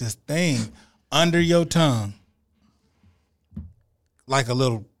you put this thing under your tongue, like a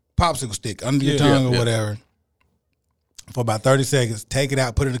little popsicle stick under your tongue or whatever, for about 30 seconds. Take it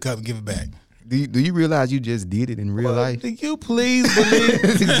out, put it in the cup, and give it back. Do you realize you just did it in real life? Do you please believe?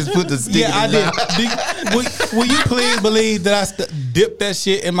 You just put the stick Yeah, I in did. the Will you please believe that I dipped that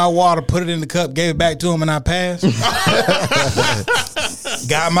shit in my water, put it in the cup, gave it back to him, and I passed?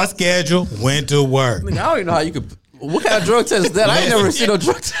 Got my schedule, went to work. Nigga, I don't even know how you could. What kind of drug test is that? I ain't never seen no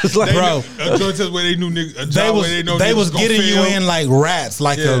drug test like Bro, A drug test where they knew niggas. A they job was where they know they niggas was gonna getting you fail. in like rats,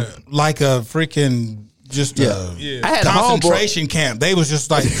 like Yeah. a freaking just a Yeah. I had a homeboy. concentration camp. They was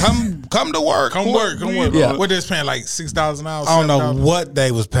just like come to work, Come work. Yeah. What they was paying like $6 an hour? I don't know $7? what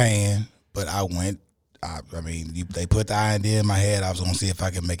they was paying, but I went. They put the idea in my head. I was gonna see if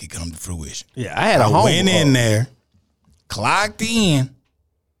I could make it come to fruition. Yeah, I had a I homeboy. went in there, clocked in,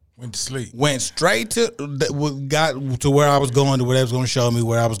 Went to sleep. went straight to got to where I was going, to where they was going to show me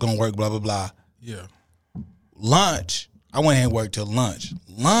where I was going to work. Blah blah blah. Yeah. Lunch, I went ahead and worked till lunch.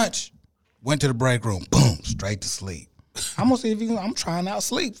 Lunch, went to the break room. Boom, straight to sleep. I'm gonna see if I'm trying out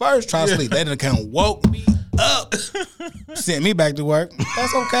sleep first. Try to sleep. They done kind of woke me up, sent me back to work.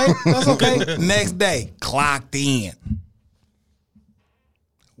 That's okay. That's okay. Next day, clocked in.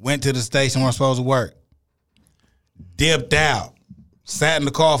 Went to the station where I'm supposed to work. Dipped out. Sat in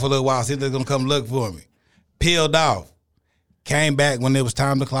the car for a little while. See if they're gonna come look for me. Peeled off. Came back when it was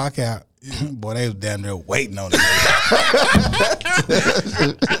time to clock out. Boy, they was down there waiting on it.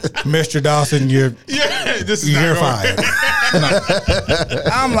 Mr. Dawson, you're This is you're not going- fired. No.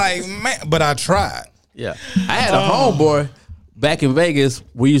 I'm like, man, but I tried. Yeah, I had a homeboy back in Vegas.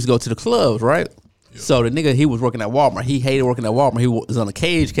 We used to go to the clubs, right? So the nigga, he was working at Walmart. He hated working at Walmart. He was on a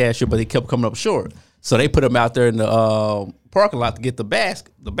cage cashier, but he kept coming up short. So they put him out there in the parking lot to get the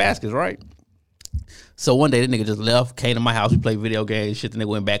baskets, right? So one day the nigga just left, came to my house. We played video games, shit. The nigga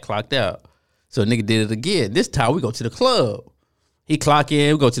went back, clocked out. So the nigga did it again. This time we go to the club. He clock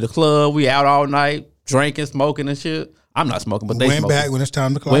in, we go to the club. We out all night, drinking, smoking and shit. I'm not smoking, but they Went smoking. back when it's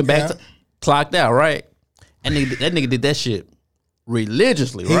time to clock Went back, out. clocked out, right? And that nigga did that shit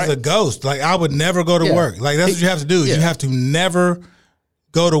religiously, He's right? a ghost. Like, I would never go to Yeah. work. Like, that's what you have to do. Is Yeah. You have to never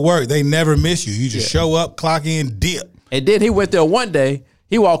go to work. They never miss you. You just show up, clock in, dip. And then he went there one day.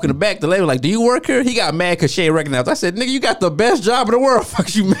 He walked in the back. The lady was like, "Do you work here?" He got mad because she ain't recognized. I said, "Nigga, you got the best job in the world.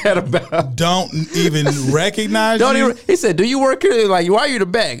 Fuck you mad about?" Don't even recognize Don't you. even. He said, "Do you work here?" Like, why are you in the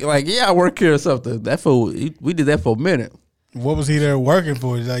back? Like, yeah, I work here or something. That fool. We did that for a minute. What was he there working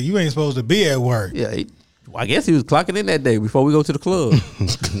for? He's like, you ain't supposed to be at work. Yeah, I guess he was clocking in that day before we go to the club.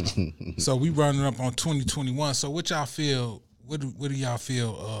 So we running up on 2021. So what y'all feel? What do y'all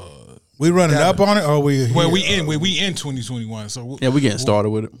feel? We running up on it, or we? We in 2021. So Yeah, we getting started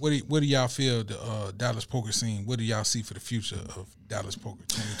with it. What do y'all feel the Dallas poker scene? What do y'all see for the future of Dallas poker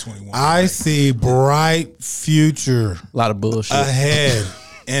 2021? I see bright future A lot of bullshit. ahead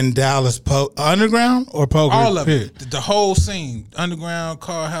in Dallas underground or poker. All of period? it, the whole scene, underground,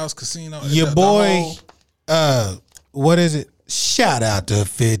 car house, casino. Your the boy, whole- what is it? Shout out to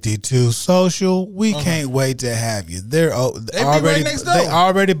 52 Social. We can't wait to have you. They're already right next door. they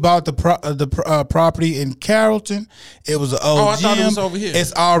already bought the property in Carrollton. It was an old I thought it gym. was over here.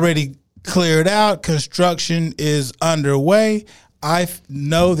 It's already cleared out. Construction is underway. I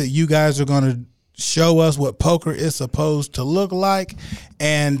know that you guys are going to show us what poker is supposed to look like,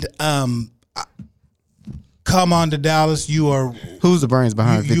 and come on to Dallas. You are Who's the brains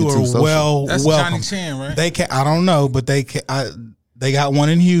behind 52 you are Social? well That's welcome. Johnny Chan, right? They can. I don't know, but they can. They got one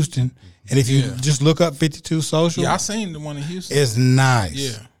in Houston, and if you just look up 52 Social, Yeah, I seen the one in Houston. it's nice.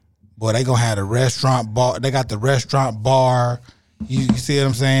 Yeah. Boy, they gonna have the restaurant bar. They got the restaurant bar. You see what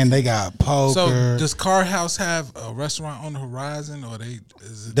I'm saying? They got poker. So does Car House have a restaurant on the horizon, or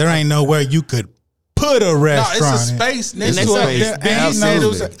there ain't nowhere you could put a No, restaurant. it's a space next And to they it. said- Big E said it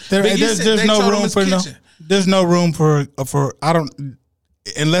was. There's no room for no. There's no room for I don't.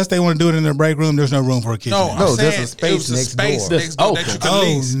 Unless they want to do it in their break room, there's no room for a kitchen. No, No, I'm there's saying a space it was a next space door. next door that you could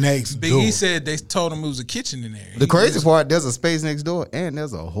lease. next Big door. E said they told him it was a kitchen in there. The crazy part, there's a space next door, and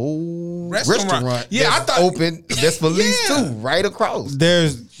there's a whole Restaurant. Yeah, that's I thought- open. That's for lease Yeah. too, right across.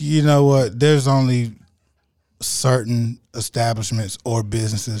 There's, you know what? There's only certain establishments or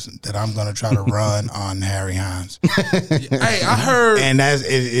businesses that I'm going to try to run on Harry Hines, Hey, I heard. and that's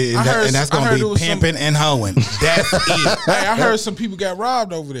it, I heard- and that's I going heard to it be was pimping and hoeing. That's it. Hey, I heard some people got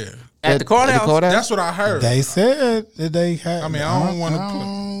robbed over there. At the courthouse? That's what I heard. They said that they had. I mean, I don't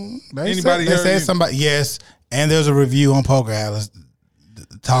wanna They Anybody said, they heard said any- somebody. Yes, and there's a review on Poker Atlas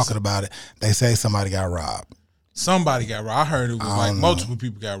talking about it. They say somebody got robbed. Somebody got robbed. I heard it was like multiple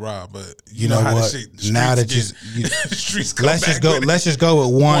people got robbed, but You know how the what? shit- Now that streets you get- the streets come let's just back go. with it. Let's just go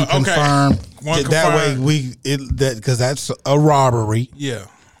with one One- okay. confirmed. One that way confirmed. because that's a robbery. Yeah,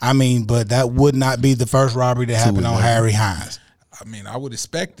 I mean, but that would not be the first robbery that happened on Harry Hines. I mean, I would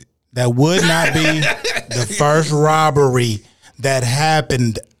expect it. That would not be the first robbery that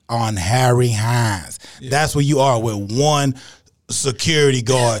happened on Harry Hines. That's where you are with one security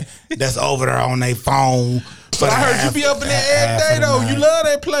guard that's over there on their phone. But I heard you be up in there every day though. You love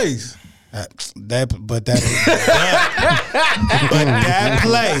that place. That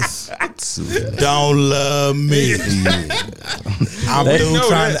place don't love me. I'm through know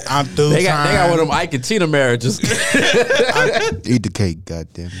trying. that. I'm through. They got trying. one of them Ike and Tina marriages. Eat the cake,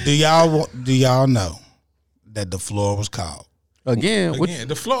 goddamn. Do y'all know that the floor was called? Again, what, Again,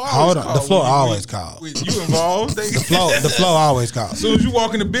 the floor. Hold Always on, the called floor when you- always called. when you involved. They, The floor always called. as soon as you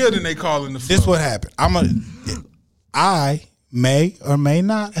walk in the building, they calling the floor. This what happened. I may or may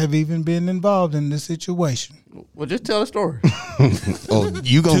not have even been involved in this situation. well, just tell the story. Oh,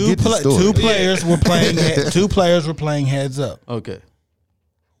 you gonna get the story? Two players were playing. Two players were playing heads up. Okay.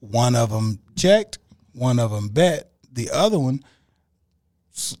 One of them checked. One of them bet. The other one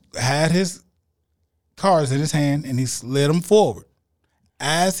had his cards in his hand and he slid them forward.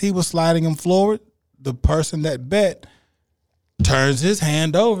 As he was sliding them forward, the person that bet turns his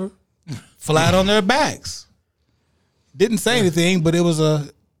hand over, flat on their backs. Didn't say anything, but it was a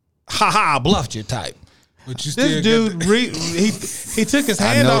ha bluffed you type. But you still This dude, he took his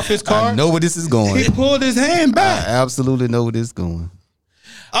I hand know, off his I card. know where this is going. He pulled his hand I back. absolutely know where this is going.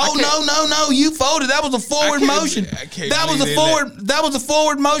 Oh no! You folded. That was a forward I can't- motion. I can't That was a believe they forward. That was a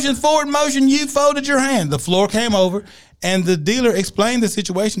forward motion. Forward motion. You folded your hand. The floor came over, and the dealer explained the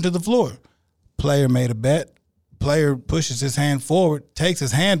situation to the floor. Player made a bet. Player pushes his hand forward, takes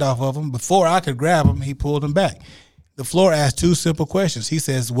his hand off of him. Before I could grab him, he pulled him back. The floor asked two simple questions. He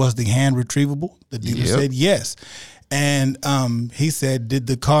says, "Was the hand retrievable?" The dealer Yep. said yes. And he said, "Did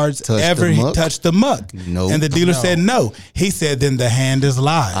the cards Touch the ever muck? touch the muck?" No. And the dealer said no. He said, "Then the hand is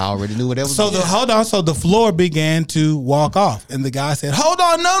live." I already knew what that was. So hold on. So the floor began to walk off, and the guy said, "Hold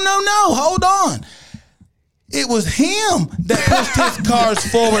on, no, hold on." It was him that pushed his cards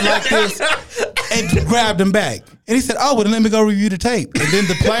forward like this and grabbed them back. And he said, "Oh, well, then let me go review the tape." And then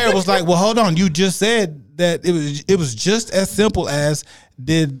the player was like, "Well, hold on. You just said that it was just as simple as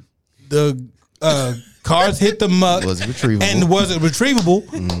did the Cars hit the muck. Was it retrievable? And was it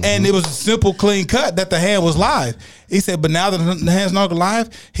retrievable? And it was a simple, clean cut that the hand was live. He said, but now that the hand's not live,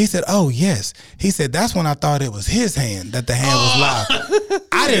 he said, oh, yes. He said, that's when I thought it was his hand that the hand was live.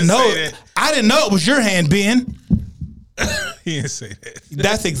 I didn't know. I didn't know it was your hand, Ben. He didn't say that.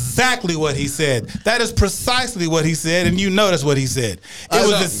 That's exactly what he said. That is precisely what he said, and you know that's what he said. It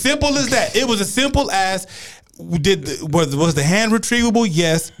was as simple as that. It was as simple as was the hand retrievable?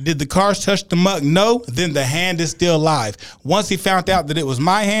 Yes. Did the cars touch the muck? No. Then the hand is still live. Once he found out that it was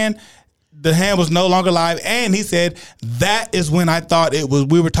my hand, the hand was no longer live, and he said that is when I thought it was.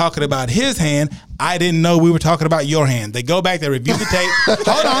 We were talking about his hand. I didn't know we were talking about your hand. They go back, they review the tape.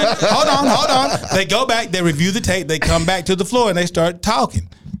 Hold on. They go back, they review the tape. They come back to the floor and they start talking.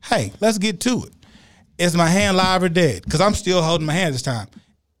 Hey, let's get to it. Is my hand live or dead? Because I'm still holding my hand this time.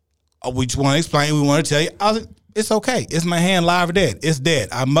 We just want to explain. We want to tell you. I was like, it's okay. Is my hand live or dead? It's dead.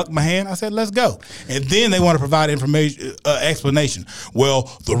 I mucked my hand. I said, let's go. And then they want to provide information, explanation.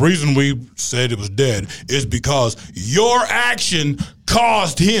 Well, the reason we said it was dead is because your action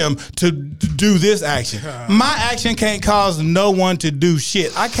caused him to do this action. My action can't cause no one to do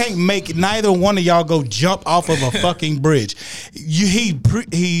shit. I can't make neither one of y'all go jump off of a fucking bridge. He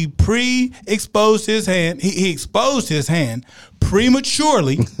pre-exposed his hand. He exposed his hand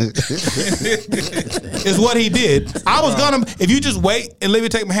prematurely is what he did. I was gonna, if you just wait and let me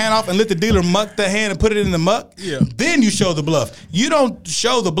take my hand off and let the dealer muck the hand and put it in the muck, then you show the bluff. You don't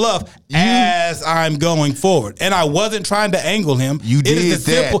show the bluff as I'm going forward. And I wasn't trying to angle him. You did It is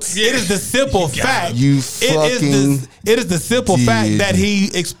the simple fact. You fucking it is the simple fact that he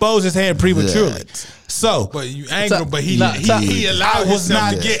exposed his hand prematurely. So, but you angled, but he allowed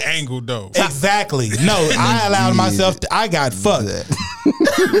himself to get angled though. Exactly. No, I allowed myself to. I got fucked.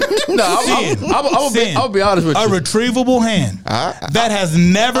 No, I'll be honest with you. A retrievable hand that has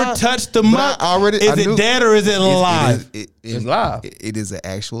never touched the muck. Is it dead or is it alive? It's live. It is an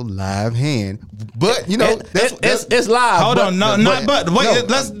actual live hand, but you know it's live. Hold on, wait.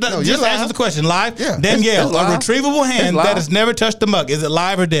 Let's just answer the question. Live, yeah. Danyell, a retrievable hand that has never touched the muck. Is it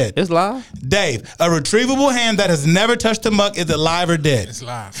live or dead? It's live. Dave, a retrievable hand that has never touched the muck. Is it live or dead? It's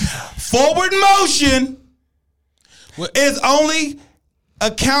live. Forward motion is only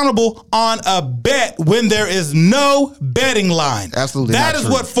accountable on a bet when there is no betting line. Absolutely. That is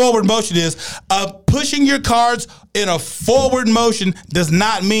what forward motion is. Pushing your cards in a forward motion does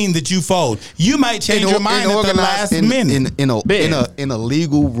not mean that you fold. You might change your mind at the last minute. In a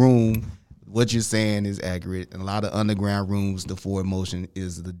legal room, what you're saying is accurate. In a lot of underground rooms, the forward motion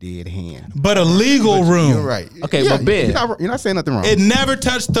is the dead hand. But a legal room. You're right. Okay, but Ben. You're not saying nothing wrong. It never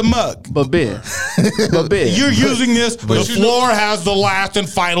touched the muck. But Ben. You're using this. The floor has the last and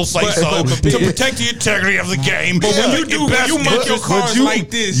final say so to protect the integrity of the game. But when you do, when you muck your cards like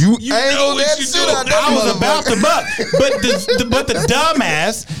this, you angle that shit out. I was about to muck, but the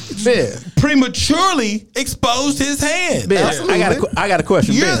dumbass Ben prematurely exposed his hand. Ben, I got a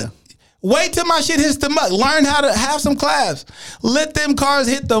question, Ben. Wait till my shit hits the muck. Learn how to have some class. Let them cars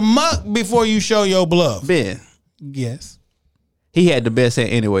hit the muck before you show your bluff. Ben. Yes. He had the best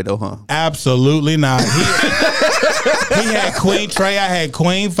hand anyway, though, huh? Absolutely not. He had queen tray. I had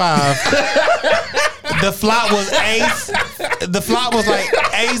queen 5. The flop was ace. The flop was like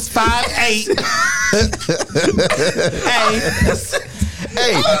ace 5 8.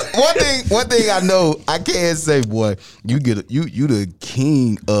 Hey, one thing I know I can say, boy, you the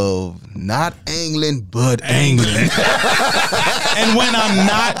king of not angling but angling. And when I'm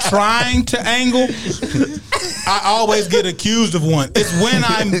not trying to angle, I always get accused of one. It's when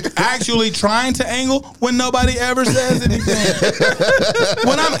I'm actually trying to angle when nobody ever says anything.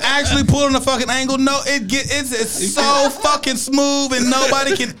 When I'm actually pulling a fucking angle, it's so fucking smooth and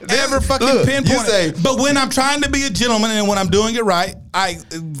nobody can ever fucking pinpoint it. But when I'm trying to be a gentleman and when I'm doing it right, I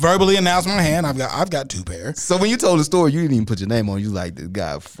verbally announce my hand. I've got 2 pairs. So when you told the story, you didn't even put your name on. You like, this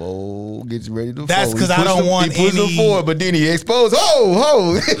guy fold, gets ready to fold. That's because I don't want he pushed him forward, but then he exposed. Give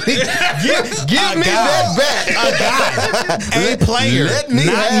me that back. A player. Let me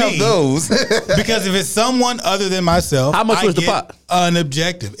have those. Because if it's someone other than myself, how much was the pot? An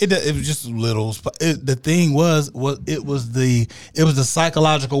objective. It was just little. The thing was it was the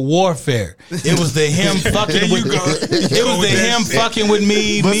psychological warfare. It was the him fucking with. It was the him fucking with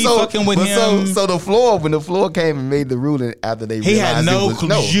me, fucking with him. So when the floor came and made the ruling after they he realized had no it was,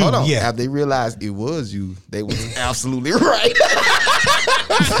 clue. hold on. Yeah. After they realized it was you, they was absolutely right.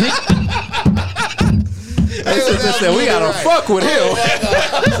 They said we gotta fuck with him.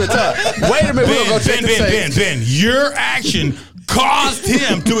 Wait a minute, we're gonna go check the tapes. Ben, your action caused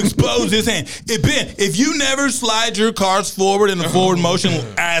him to expose his hand. If you never slide your cards forward in a forward motion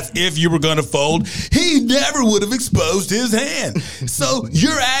as if you were going to fold, he never would have exposed his hand. So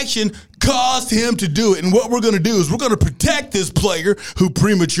your action caused him to do it. And what we're going to do is we're going to protect this player who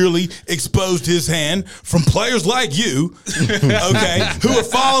prematurely exposed his hand from players like you, okay, who are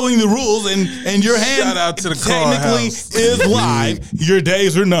following the rules, and your hand Shout out to the technically Carhouse. is live. Your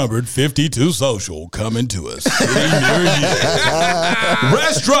days are numbered. 52 Social coming to us.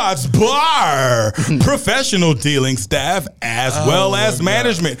 Restaurants, bar, professional dealing staff, as well as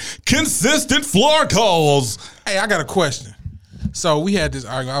management. Consistent floor calls. Hey, I got a question. So we had this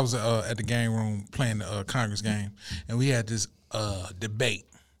argument. I was at the game room playing the Congress game, and we had this debate.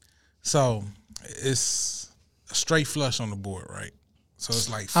 So it's a straight flush on the board, right? So it's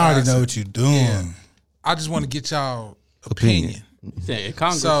like I already know 5-6. what you're doing. Yeah. I just want to get y'all opinion. Yeah, in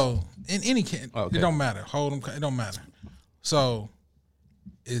Congress. So in any case, Okay. it don't matter. Hold them. It don't matter. So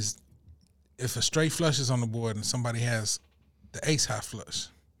if a straight flush is on the board and somebody has the ace high flush,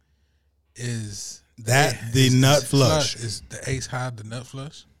 is The nut flush. is the ace high the nut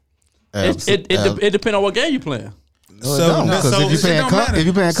flush? it depends on what game you playing. Because if you're playing Congress,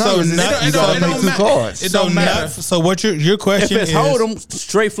 you gotta make two cards. It don't matter. So what your If question it's is? hold'em,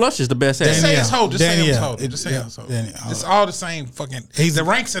 straight flush is the best hand. Just say it's hold. Just say it's Danyell. hold. Just say it's hold. Danyell. It's all the same fucking. The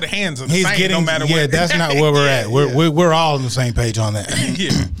ranks of the hands are the He's same. getting No matter yeah. what. That's not where we're at. We're all on the same page on that.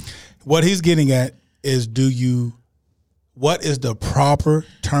 Yeah. What he's getting at is what is the proper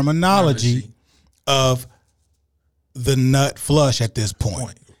terminology of the nut flush at this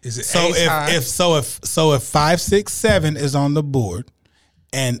point? Is it So ace high? if 5, 6, 7 is on the board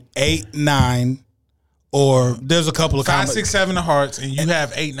and 8, 9, or there's a couple of 5, 6, 7 of hearts, and you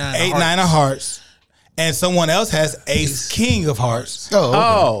have 8, 9. 8, 9 of hearts, and someone else has ace, king of hearts.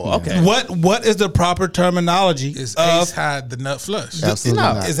 Oh, okay. What is the proper terminology Is of ace high the nut flush? Absolutely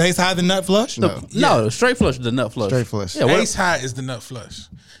No. not. is ace high the nut flush? No, straight flush is the nut flush. Straight flush. Yeah, Ace high is the nut flush.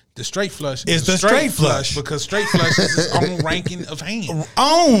 The straight flush Is the the straight flush. because straight flush is its own ranking of hand.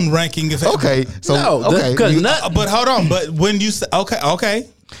 Own ranking is Okay, so No, okay, because you- nut. But hold on. But when you say okay,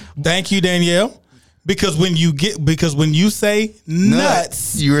 thank you, Danyell. Because when you say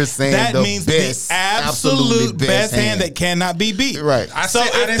nuts, you're saying that the means best, the absolute best hand that cannot be beat. Right. I if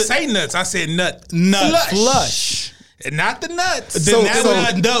didn't say nuts. I said nut flush. And not the nuts. Then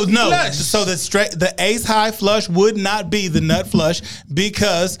that would no. Flush. So the ace high flush would not be the nut flush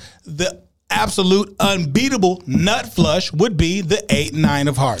because the absolute unbeatable nut flush would be the 8, 9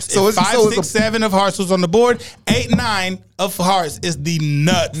 of hearts. So if it's- 5, so it's 6, a- 7 of hearts was on the board, 8, 9 of hearts is the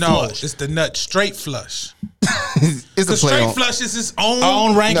nut No, flush. it's the nut straight flush. it's a The play straight on. flush is its own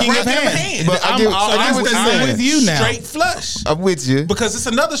Own ranking of ranking hand. But I get what you're saying. with you now. Straight flush. I'm with you. Because it's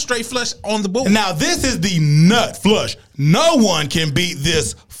another straight flush on the board. Now this is the nut flush. No one can beat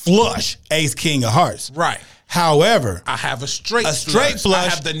this flush ace king of hearts. Right. However, I have a straight flush. I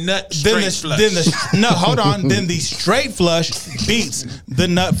have the nut then straight flush. no, hold on. Then the straight flush beats the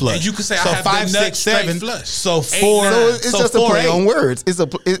nut flush. And you could say I so have the 5, nut 6, straight 7. flush. So 8, 4. 9. So it's just a 4, play 8. on words.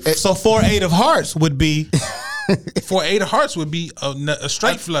 It's So 4, 8 of hearts would be. For 8 of hearts would be a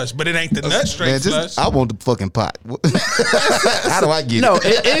straight flush, but it ain't the nut straight Man, flush. I want the fucking pot. How do I get No,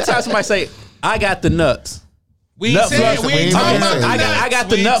 it? anytime somebody say, I got the nuts. We ain't Nut saying flush. we ain't We talking ain't about saying the I that. nuts. got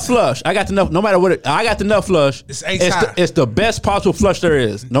the We nut ain't- flush. I got the nut. No matter what, I got the nut flush. It's ace high. it's the best possible flush there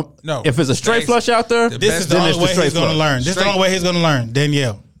is. No, No. If it's a straight Ace- flush out there, the This best is the then only it's the way straight he's going to flush. learn. This is the Straight- only way he's going to learn.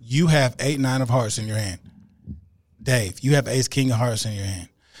 Danielle, you have 8, 9 of hearts in your hand. Dave, you have ace king of hearts in your hand.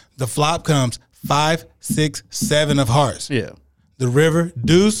 The flop comes 5, 6, 7 of hearts. Yeah. Oh, The river,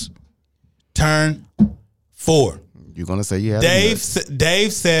 deuce, turn, 4. You're gonna say you have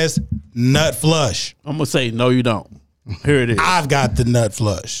Dave says nut flush. I'm gonna say no, you don't. Here it is. I've got the nut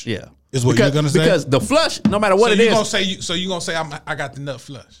flush. Yeah. Is what because, you're gonna say? Because the flush, no matter what So it you is, gonna say you gonna say I got the nut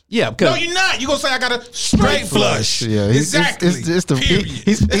flush? yeah. Because No, you're not. You gonna say I got a straight flush? Yeah, exactly. It's the Period.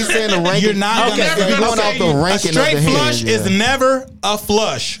 he's saying the ranking. You're not Okay, gonna we're He's gonna going say off the you- a ranking straight of the flush hand, is yeah. never a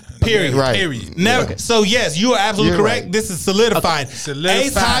flush. Period. Right. Period. Never. Okay. So yes, you are absolutely You're correct. right. This is solidified. Solidified.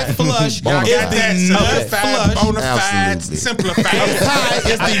 Ace high flush Y'all is got the that nut solidified, flush. bona fide, Absolutely. Ace simplified. high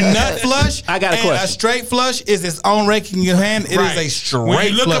is the nut flush. I got a and question. A straight flush is its own ranking in hand. It is Right. a straight when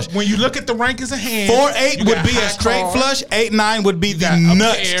you look flush. when you look at the rankings of hands, 4, 8 you would got be a high straight card. flush. 8, 9 would be the got a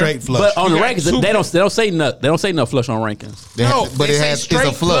nut pair. straight flush. but on the You got rankings, two- they don't say nut. They don't say nut flush on rankings. No, but they it say has it's a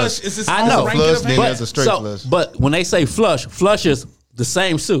straight flush. It's its I own know. ranking Flush, of then hands. there's a straight flush. But when they say flush is the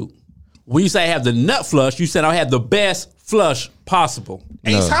same suit. When you say I have the nut flush, you said I have the best flush possible.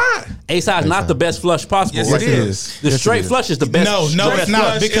 Ace high. Ace high is not the best flush possible. Yes, it is. The straight flush is the best. No, it's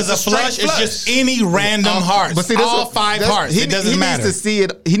not, because a flush is just any random hearts. But see, all 5 hearts. It doesn't matter. Needs to see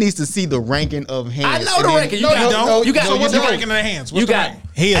it. He needs to see the ranking of hands. I know the ranking. You got. You got. So what's the you got- ranking of the hands? What's You the got ranking?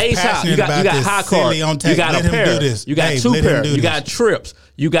 He is ace high. passionate You got about this. high card. Silly on You tape. got Let a him pair. do this. You got Dave, 2 let him pair. do You this. got trips.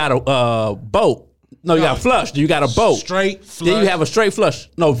 You got a boat. No, you got flush. You got a boat. Straight flush. Then you have a straight flush.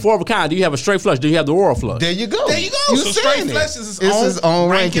 No, 4 of a kind. Do you have a straight flush? Do you have the royal flush? There you go. There you go. You So saying straight it. flush is It's his own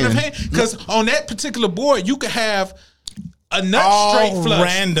ranking of ranking. hand. Because on that particular board, you could have a nut all straight flush.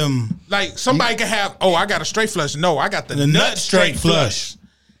 random. Like somebody could have, I got a straight flush. No, I got the nut straight flush.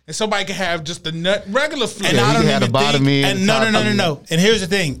 And somebody could have just the nut regular flush. And Yeah, I you don't can have even the bottom think. end, And no. top end. And here's the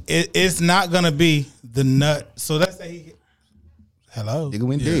thing: it's not gonna be the nut. So let's say he. Hello. Nigga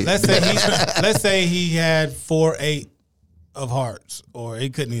went dead. Let's say he had 4-8 of hearts, or he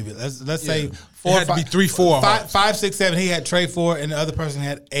couldn't even. Let's say 4 had to be 3-4 of hearts. 5, 6, 7. He had tray 4, and the other person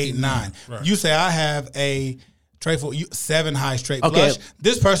had 8, 9. Right. You say I have a tray 4, 7 high straight Okay. flush.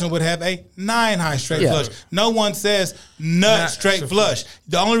 This person would have a 9 high straight Yeah. flush. No one says nut straight straight flush.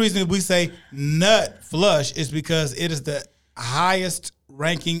 The only reason we say nut flush is because it is the highest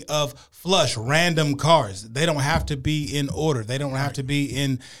ranking of flush random cards. They don't have to be in order. They don't have to be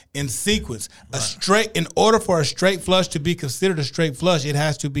in sequence. A straight, in order for a straight flush to be considered a straight flush, it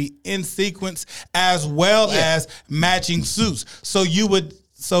has to be in sequence as well as matching suits.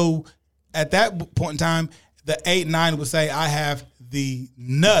 So at that point in time, the 8, 9 would say I have the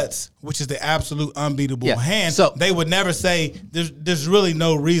nuts, which is the absolute unbeatable hand. So they would never say there's really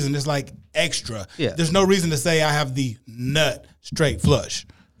no reason. It's like extra. Yeah. There's no reason to say I have the nut straight flush.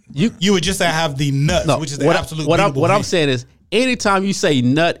 You would just say I have the nuts, which is the absolute what beatable I'm hand. saying is, anytime you say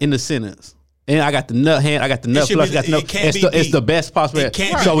nut in the sentence, and I got the nut hand, I got the nut should flush, be- I got the nut, it can't be it's beat. the best possible. It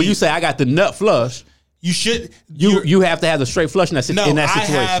can't be So when you beat. say I got the nut flush, You should you have to have the straight flush in that, no. in that I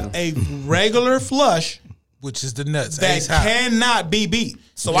situation. have a regular flush which is the nuts. that Ace high. cannot be beat.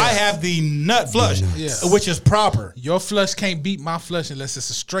 So I have the nut flush, which is proper. Your flush can't beat my flush unless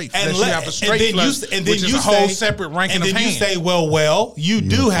it's a straight flush. And You have a straight flush, which is a whole separate ranking and then of you hand. say, well, you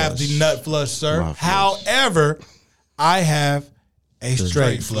do have the nut flush, sir. My flush. However, I have a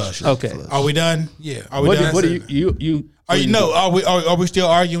straight flush. Okay. Are we done? Yeah. Are we done? What do you? Are you no? Are we still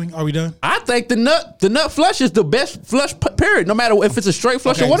arguing? Are we done? I think the nut flush is the best flush. Period. No matter if it's a straight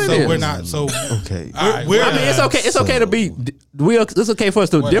flush or what so it is. we're not. So Okay. we're I mean, it's okay. It's okay to be. It's okay for us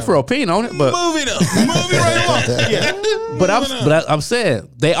to differ opinion on it, but moving up, moving right along. yeah. but I'm saying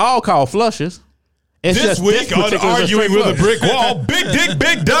they all call flushes. It's This just week on particular is a Arguing straight with a flush. Brick Wall, Big Dick,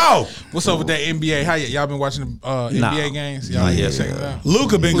 Big Dog. What's up with that NBA? How y'all been watching the NBA games? Y'all Not been yet. checking it out?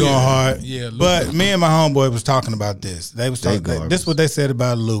 Luca been going hard. Yeah, Luka. But me and my homeboy was talking about this. They was talking. garbage. This is what they said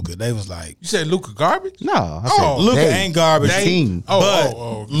about Luca. They was like, You said Luka garbage? No, I Oh, said Luca they. ain't garbage, They team. but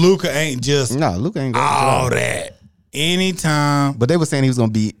Luca ain't just No, Luka ain't going. all that. Anytime. But they were saying he was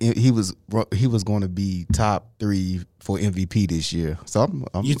going to be. He was going to be top 3 for MVP this year. So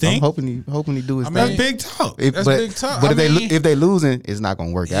I'm You think? I'm hoping he do his I That's mean, thing. big talk. That's big talk. But I if mean- they losing, it's not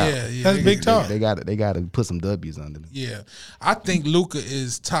going to work out. Yeah, That's big talk. They got to put some W's under them. Yeah, I think Luka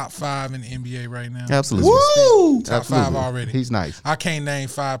is top 5 in the NBA right now. Absolutely. Woo! Top 5 already. He's nice. I can't name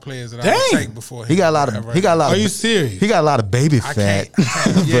 5 players that I Dang. would take before him. He got a lot of. Right He got a now. lot. Are of, you serious? He got a lot of baby I fat, can't,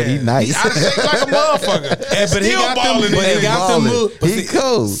 but yeah. he nice. I shake like a motherfucker. But he got them. balling But in he there. got them. Ballin'. Move. But He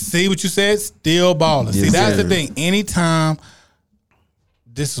cold. See what you said? Still balling. See, Yes, that's sir. the thing. Anytime.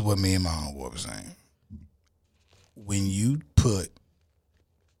 This is what me and my homeboy was saying. When you put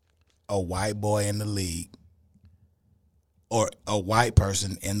a white boy in the league or a white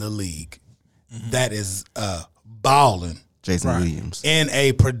person in the league, that is balling Jason Williams. in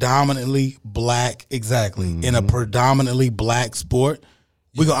a predominantly black, in a predominantly black sport.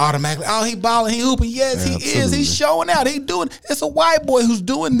 We gonna automatically, he balling, he hooping. Yes, he is. Absolutely. He's showing out. He doing. It's a white boy who's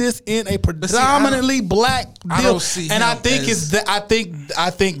doing this in a predominantly black deal. I don't see and I him think as- it's that. I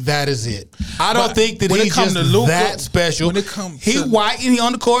think that is it. I don't But think that when it he's come just to Luka, that special. when it come he to- white and he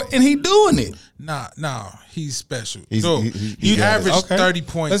on the court and he doing it. Nah, he's special. He's- So, he he got it. averaged Okay. 30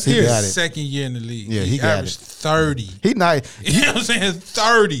 points Let's hear his it. second year in the league. Yeah, he he got averaged it. 30. He nice. You know what I'm saying?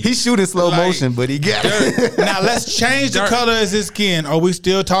 30. He shooting slow Like, motion, but he got it. Now let's change the Dirt. color of his skin. Are we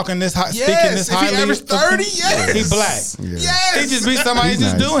still talking this high? Yes, speaking this if he highly? averaged 30, yes. He black. Yeah. Yes. He just be somebody He's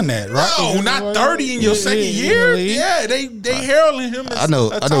just nice. doing that, right? No, not 30 in your second year. Yeah, they heralding him as I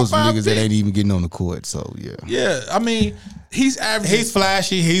know a some top 5 niggas that pick. ain't even getting on the court. So yeah. Yeah, I mean, He's averaging. He's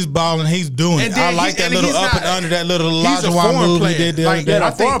flashy. He's balling. He's doing it. I like that little up and under, that little He's a Olajuwon foreign move player. he did the other Like, day.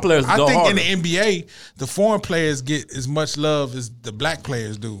 the foreign players I go think harder. in the NBA, the foreign players get as much love as the black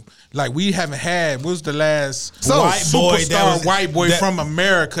players do. Like we haven't had. What was the last White boy that superstar was- white boy that- from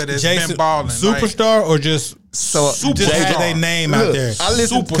America that's Jason, been balling? superstar or just So just had their name out there? I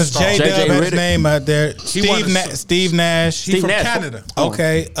listen Because Superstar. J-Dub J.J. had his Riddick. name out there. won Steve Nash. He from Nash. Canada.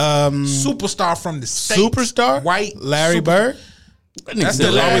 Okay. Superstar from the States. Superstar? White. Larry super- Bird? That's the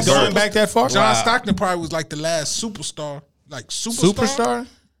Are we last. going back that far? John Stockton probably was like the last superstar. Like Superstar?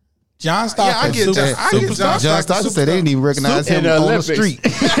 John Stockton. Yeah, I get super, John- I get superstar. John Stockton said they didn't even recognize him In the on the Olympics. street.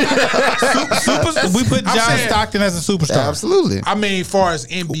 We put I'm John saying- Stockton as a superstar. Absolutely. I mean, far as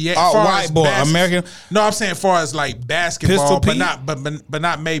NBA, Oh, far white as boy, American. No, I'm saying far as like basketball, Pistol but Pete? not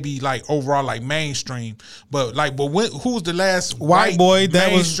not maybe like overall like mainstream. But like, who was the last White boy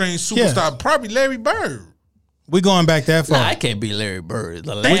that was- mainstream yeah. superstar? Probably Larry Bird. We going back that far. Nah, I can't be Larry Bird.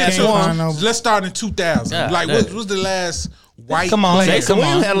 The Damn, last can't one. find no- Let's start in 2000. Yeah, like, yeah. what was the last white Come on, player? Jason come on.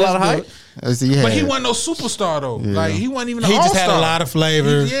 Williams had a lot of hype. But he wasn't no superstar though. Like he wasn't even. He an just had a all-star. lot of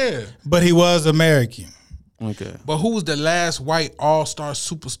flavor. Yeah. But he was American. Okay. But who was the last white all-star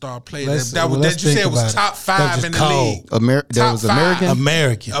superstar player Let's- that let's you said think was about it. top That five was in the cold. league? That Top was five. American.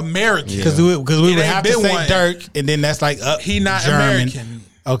 American. American. Because we It would ain't have to been say one. Dirk, and then that's like He not German. American.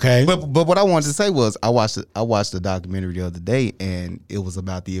 Okay. But what I wanted to say was I watched the documentary the other day, and it was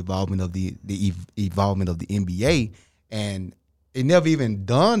about the involvement of the involvement of the NBA, and it never even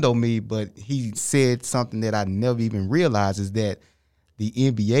dawned on me. But he said something that I never even realized is that the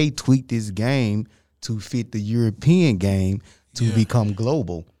NBA tweaked this game to fit the European game to become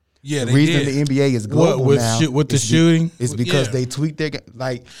global. Yeah, The they reason did. the NBA is What, global with now with the is shooting? is because Yeah. they tweaked their game.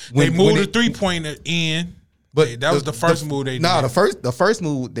 Like They when moved the it- 3-pointer in. But But that was the first move they did. No, the first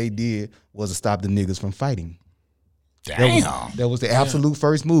move they did was to stop the niggas from fighting. Damn. That was the absolute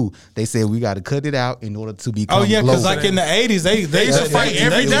first move. They said we got to cut it out in order to become Oh yeah, because global. like in the '80s, they They used to fight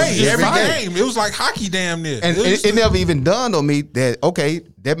every day, just every fight. game. It was like hockey damn near. And it never even dawned on me that okay,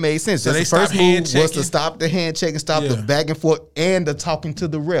 that made sense. So That's they the first stopped hand move was to checking? stop the hand check and stop the Yeah. back and forth and the talking to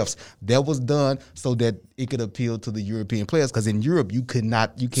the refs. That was done so that it could appeal to the European players because in Europe you can't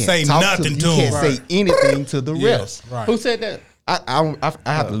Say talk nothing to to you can't them. say anything to the refs. right. Who said that? I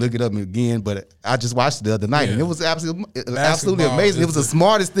have to look it up again, but I just watched it the other night and Yeah. it was absolutely Basketball amazing. It is was the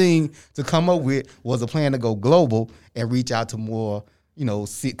smartest thing to come up with was a plan to go global and reach out to more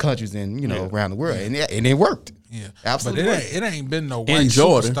countries and around the world, and it worked. Yeah, Absolutely. But it ain't been no In white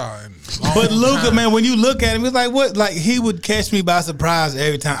Jordan. superstar. In a But long Luka, time. man, when you look at him, it's like what? Like he would catch me by surprise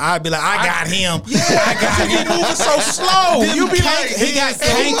every time. I'd be like, I got him. Yeah, I got he moving so slow. Them You be cank- like, he got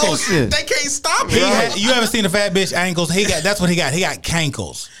hey, cankles. They can't stop He him, had, you ever seen a fat bitch ankles? That's what he got. He got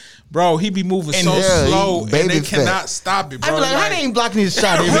cankles. bro. He be moving And so yeah, he slow, and baby they fat. cannot stop it, I bro. be like, how they ain't blocking his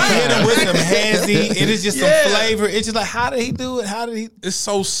shot every We hit him time? with some hazy. It is just Yeah. some flavor. It's just like, how did he do it? How did he? It's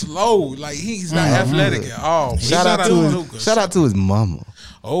so slow. Like he's not athletic at all. Shout out to his mama.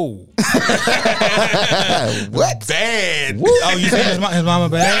 Oh, What? bad. Oh, you think his mama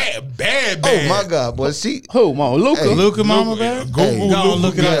bad? Bad. Oh my God, boy, she. Who, Mo? Luka? Hey, Luka mama bad? Google Hey. Go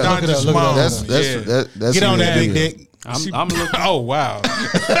look it up. Yeah. Look it up. Look it up. That's Yeah. that's Get on that really big good. dick. I'm looking. Oh wow.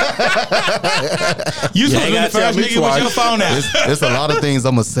 You supposed to ain't be the gotta tell first me nigga with twice. your phone out. There's a lot of things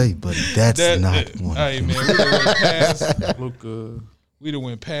I'm gonna say, but that's not one. Hey man, we done went past. Luka. We done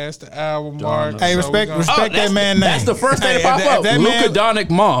went past the hour mark. Hey, so respect we gonna- respect that man name. That's the first thing Hey, to pop if that- up. if that Luka man- Doncic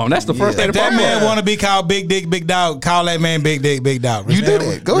mom. That's the first thing to If that pop man up. want to be called Big Dick, Big Dog, call that man Big Dick, Big Dog. You do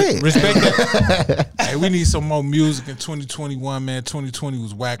that. Go ahead. Respect that. Hey, we need some more music in 2021, man. 2020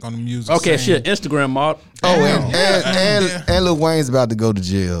 was whack on the music. Okay, scene. shit. Instagram mod. Oh, and Yeah. Lil Wayne's about to go to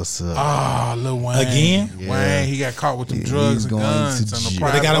jail. So Ah, Lil Wayne. Again? Wayne, he got caught with them Yeah, drugs he's and going guns. to On the jail.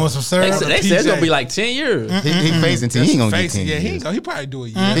 private. They got him with some They, syrup. they said it's gonna be like 10 years. he facing 10. He ain't gonna get 10 Facing, yeah, years. he probably do it.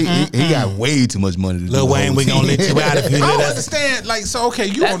 Yeah. He got way too much money to do Lil the Wayne, whole we gonna thing. let you out if you I let don't us. understand. Like, so okay,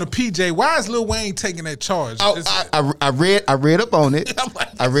 you on the PJ? Why is Lil Wayne taking that charge? Oh, It's- I read up on it. I'm like-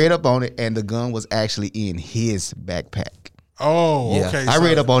 I read up on it, and the gun was actually in his backpack. oh, Yeah, okay. I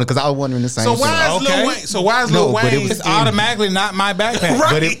read up on it because I was wondering the same So thing. why is Okay. Lil Wayne? So why is No, Lil but it Wayne? was It's automatically not my backpack.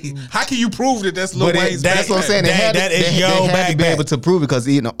 right. but it- How can you prove that that's Lil But Wayne's? that's what I'm backpack? saying. That is your they had to be backpack. able to prove it because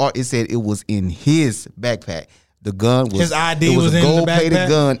it said it was in his backpack. The gun was His ID it was was a in the gold-plated backpack?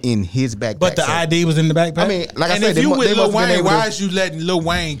 gun in his backpack. But the So, ID was in the backpack. I mean, like And I said, if they you mu- with they Lil must have been Wayne, able why to- is you letting Lil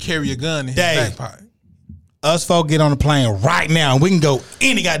Wayne carry a gun in his Dave. backpack? us folk get on the plane right now and we can go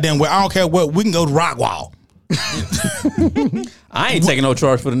any goddamn where. I don't care what. We can go to Rockwall. I ain't taking no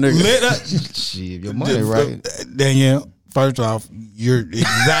charge for the nigga. Lit up. Shit, your money right. Danielle, first off,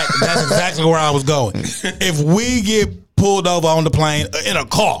 that's exactly where I was going. If we get pulled over on the plane in a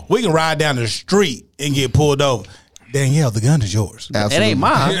car. We can ride down the street and get pulled over. Danyell, the gun is yours. Absolutely. It ain't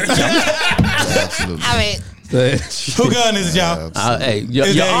mine. Absolutely. I mean, Who gun is it, y'all? hey, your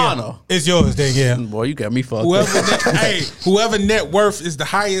It's Danyell. honor. It's yours, Danyell. Boy, you got me fucked Whoever net worth is the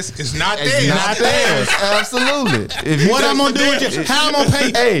highest is not It's theirs. not theirs. Absolutely. If What I'm gonna do with you? How I'm gonna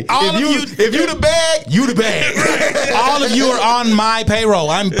pay? Hey, all of you. if you the bag, you the bag. All of you are on my payroll.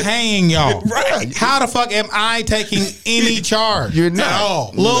 I'm paying y'all. Right. How the fuck am I taking any charge? You're not. At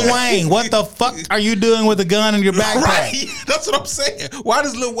all. Lil Wayne, what the fuck are you doing with a gun in your backpack? Right. That's what I'm saying. Why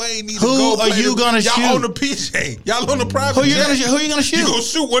does Lil Wayne need Who to go? are you gonna y'all shoot? on the PJ. Y'all on the private. Who you jet. gonna shoot? Who you gonna shoot? You gonna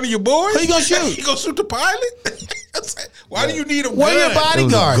shoot one of your boys? Who you gonna shoot? You gonna shoot the pilot? Why do you need a Where your gun? It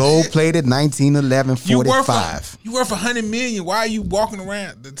was a bodyguard? gold-plated 1911 You worth 45. you worth $100 million. Why are you walking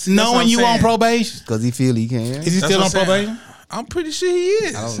around? That's Knowing what I'm you on saying. probation? Because he feel he can. Is he That's still on what I'm saying. probation? I'm pretty sure he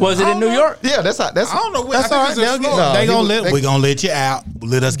is. Was it in New York? Yeah, that's how. That's I don't know. That's all right. They'll get, No, they he gonna was- let. they- We gonna let you out.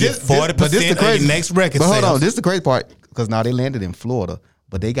 Let us get 40% but this the of crazy your next record But hold sales. on, this is the crazy part because now they landed in Florida,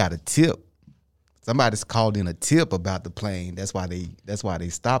 but they got a tip. Somebody's called in a tip about the plane. That's why they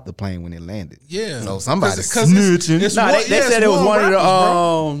stopped the plane when it landed. Yeah. So somebody's 'Cause snitching. It's No, war- they yeah, said it's it was war one of the rappers,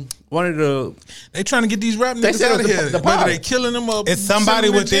 bro. one of the. They trying to get these rap They niggas said out it of was here. the Whether pilot. they killing them or It's somebody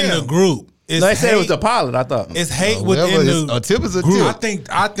sending them in within jail. the group. It's No, they said it was hate- the pilot. I thought. It's hate Whatever, within the a tip is a group. tip.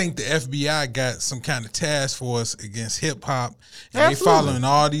 I think the FBI got some kind of task force against hip hop, and Absolutely. they following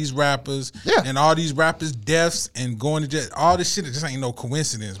all these rappers, Yeah. and all these rappers' deaths and going to jail. All this shit, it just ain't no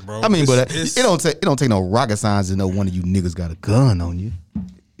coincidence, bro. I mean, but It's- it don't take no rocket science to know one of you niggas got a gun on you.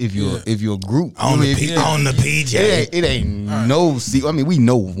 If you're a group on I mean, the if- on the PJ. it ain't no. See, I mean, we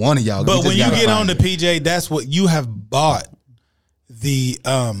know one of y'all. But when you get on the PJ, that's what you have bought. The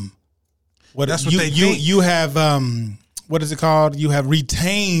That's what you, they you think. you have what is it called? You have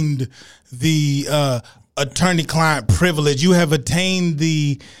retained the attorney-client privilege. You have attained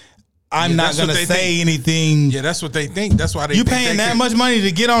the. I'm Yeah, not that's what gonna they say think. anything. yeah, that's what they think. That's why they You think paying they that could- much money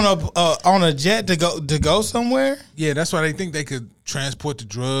to get on a jet to go somewhere? Yeah, that's why they think they could transport the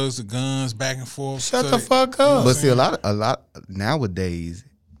drugs, the guns back and forth. Shut So the they- fuck up. But see, a lot nowadays.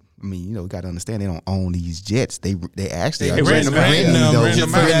 I mean, you know, we got to understand they don't own these jets. They actually They are rent them out. renting them Renting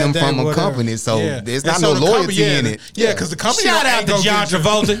them out. from That, a whatever. company. So Yeah. there's And not so no the company- loyalty in it. Yeah, because the company Shout out ain't to gonna John get you-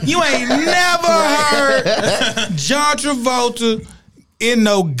 Travolta. You ain't never heard John Travolta in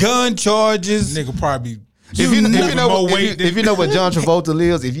no gun charges. Nigga probably. If you know more if weight you- if you know what John Travolta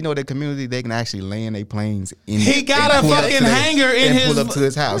lives, if you know that community, they can actually land their planes in. He got and a pull up fucking to their- hangar in and his- pull up to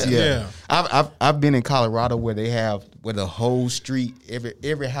his house. Yeah. Yeah, I've been in Colorado where they have where the whole street,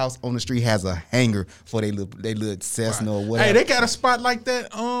 every house on the street has a hangar for they little Cessna or whatever. Hey, they got a spot like that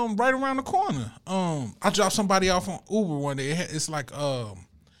right around the corner. I dropped somebody off on Uber one day. It's like all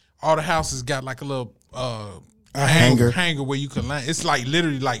the houses got like a little a hangar. where you can land. It's like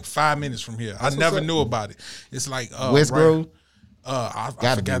literally like 5 minutes from here. I never knew about it. It's like West Grove? I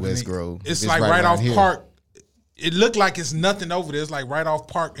Gotta be forgot the West name. Grove. It's It's like right right around off here. Park. It looked like it's nothing over there. It's like right off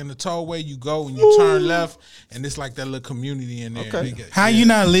Park in the tollway. You go and you turn left, and it's like that little community in there. Okay. They got- How yeah. you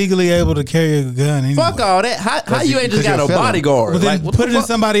not legally able to carry a gun anyway? Fuck all that. How you ain't just because got you're a a felon. bodyguard? Well, then Like, what put the it in fuck?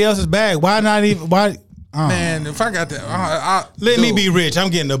 somebody else's bag. Why not even? Why? Man, if I got that, Let me dude, be rich. I'm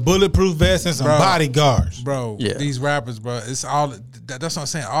getting a bulletproof vest and some Bro. bodyguards. bro. Yeah. These rappers, bro. It's all. That's what I'm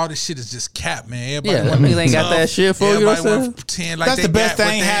saying. All this shit is just cap, man. Yeah, Everybody them niggas ain't got that shit for you, Everybody know what I'm wanna saying? pretend like That's they the best got what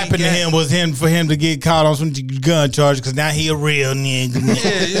thing they ain't happened to got. him was for him to get caught on some gun charges because now he a real nigga.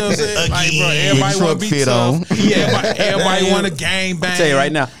 Yeah, you know what I'm saying? Like, bro, Again. everybody want Truck to be fit tough. on. Yeah, everybody want to gang bang. I tell you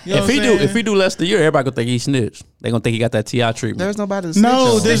right now, You know if what he I'm do saying? if he do less than a year, everybody gonna think he snitched. They gonna think he got that TI treatment. There's nobody to snitch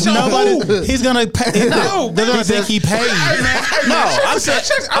No, on. there's Snitch on nobody. who? He's gonna pay. No, they're gonna think he paid. I'm saying-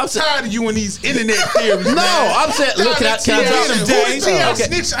 I'm tired of you and these internet theories. No, I'm saying, look, can I talk?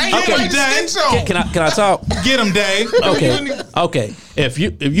 Okay. Okay. Can I talk? Get him, Dave. Okay. If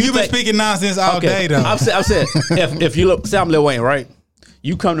you You've been think- speaking nonsense all day, though. I'm saying if you look, say I'm Lil Wayne, right?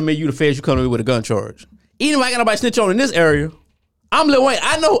 You come to me, you the feds, you come to me with a gun charge. Even if I ain't got nobody snitch on in this area, I'm Lil Wayne.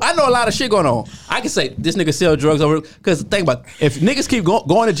 I know a lot of shit going on. I can say this nigga sell drugs over. Because think about it, if niggas keep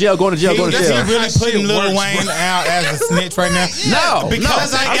going to jail, going to jail, going to Is he jail. really How putting shit Lil works, Wayne bro. out as a snitch right now? No,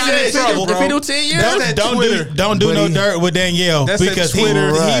 because no. I I'm got saying in trouble, if he do 10 years, Don't do But no he- dirt with Danyell That's that because Twitter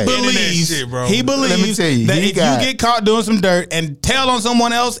he right. believes internet shit, bro. he believes Let me tell you, that he if got- you get caught doing some dirt and tell on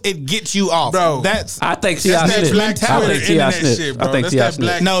someone else, it gets you off, Bro. That's I think T.I. That's that snitched. black I Twitter think T.I. internet snitched. shit, bro. I think That's T.I. that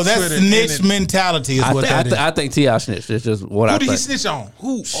black snitched. no, that's Twitter snitch internet. mentality is what that is. I think T.I. snitched. It's just what I Who did he think. snitch on?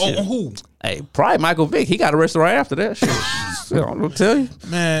 Who? On who? Hey, probably Michael Vick. He got arrested right after that. Shit. I don't know what to tell you.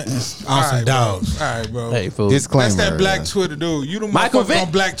 Man, Awesome dogs. All right, bro. Hey, fool. Disclaimer. That's that black Twitter, dude. You the Michael motherfucker Vick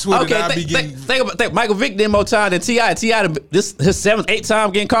on black Twitter that I be getting. think about Michael Vick did more time than T.I. T.I. this his 7th, 8th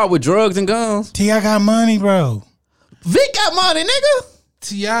time getting caught with drugs and guns. T.I. got money, bro. Vick got money, nigga.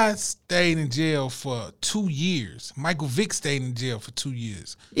 T.I. stayed in jail for 2 years. Michael Vick stayed in jail for 2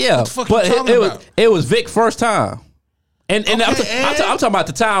 years. Yeah, What the fuck but you talking about? it was Vick's first time. And Okay, I'm talking about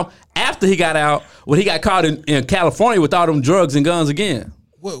the time after he got out when he got caught in California with all them drugs and guns again.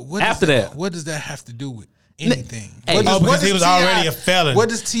 What After that. what does that have to do with anything? Hey, What oh, what because does he was T.I. already a felon. What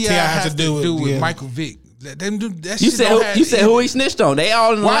does T.I. have to do with yeah. Michael Vick? Let them do that. You shit said don't have you said who he snitched on? They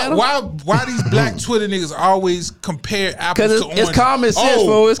all in Why, Atlanta? why these black Twitter niggas always compare apples to Because oranges? it's common sense,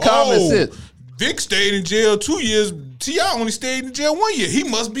 fool. It's common sense. Vic stayed in jail 2 years. T.I. only stayed in jail 1 year. He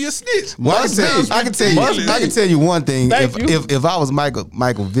must be a snitch. Well, I can tell you one thing. Thank you. If I was Michael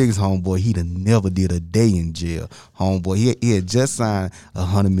Vick's homeboy, he'd have never did a day in jail. Homeboy, he had just signed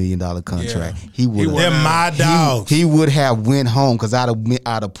 $100 million contract. Yeah. He would. They're my dogs. He would have went home because I'd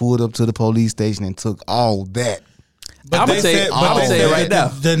have pulled up to the police station and took all that. I'm gonna tell you right now.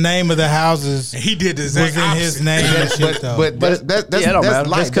 The name of the houses He did the was exact in opposite. his name and shit, though. But that's Yeah, it don't matter. that's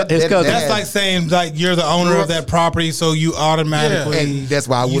like It's cousin. That's like saying like you're the owner of that property, so you automatically. and that's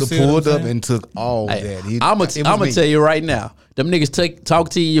why I You would have see what pulled I'm up saying? and took all Hey, that. I'm gonna tell you right now. Them niggas talk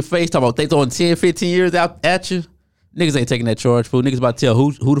to you in your face, talk about they throwing 10, 15 years out at you. Niggas ain't taking that charge, fool. Niggas about to tell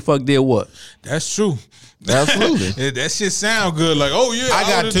who the fuck did what. That's true. Absolutely. That shit sound good. Like, oh yeah. I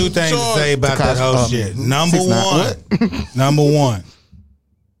got would've two took the things to charge. say about that whole shit. Number 6ix9ine. number one,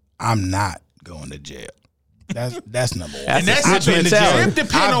 I'm not going to jail. That's number one. And that's I've been it. to jail. It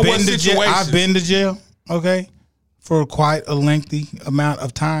depends on what situation. I've been to jail, okay, for quite a lengthy amount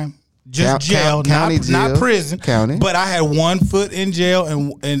of time. Just jail, County not jail. prison. County. But I had 1 foot in jail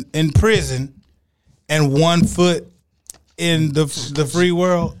and in prison, and 1 foot in the free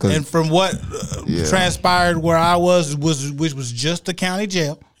world. And from what transpired where I was which was just the county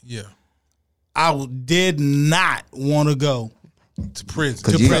jail, Yeah. I did not want to go To prison.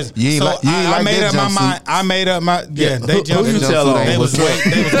 Cause to you- prison. you ain't So like- you ain't I like made that up my jumpsuit. mind. I made up my they Who jumped you tell on? They was way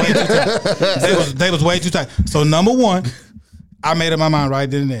too tight. They was way too tight. So number one, I made up my mind right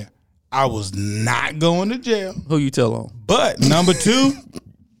then and there. I was not going to jail. Who you tell on? But number two,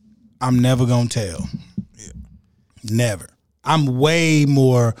 I'm never gonna tell. Never. I'm way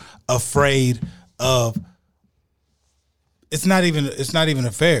more afraid of. It's not even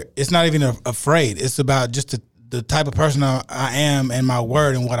afraid. It's not even afraid. It's about just the type of person I am and my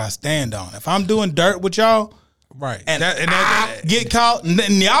word and what I stand on. If I'm doing dirt with y'all, Right. and I get caught, and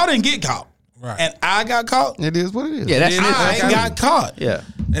y'all didn't get caught, Right. and I got caught, It is what it is. Yeah, that's I ain't got caught. Yeah.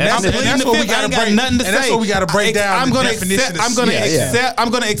 And that's what we gotta break. Nothing to And that's say. what we gotta break down. I'm the gonna definition accept. of I'm gonna snitch. accept. I'm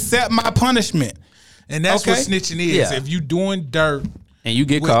gonna accept my punishment. And that's what Okay. snitching is. Yeah. If you doing dirt And you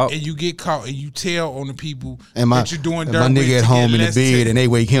get caught. and you get caught and you tell on the people And my, that you're doing and dirt my with nigga to at get home in the less bed take. and they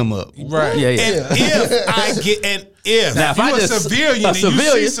wake him up. Right. Yeah, yeah. And if I get Now, If you a civilian and you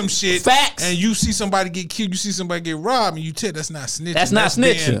see some shit facts. and you see somebody get killed, you see somebody get robbed, and you tell that's not snitching. That's not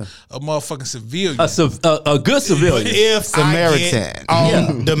being snitching. A motherfucking civilian. a good civilian. if Samaritan. I get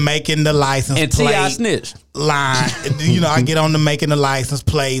on the making the license And plate T.I. snitch. line, I get on the making the license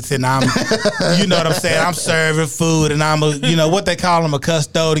plates, and I'm, you know what I'm saying, I'm serving food, and I'm what they call them, a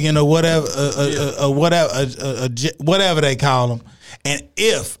custodian or whatever, whatever they call them. And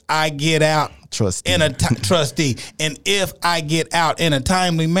if I get out Trustee. trustee, and if I get out in a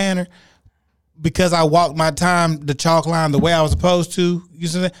timely manner, because I walked my time, the chalk line, the way I was supposed to, you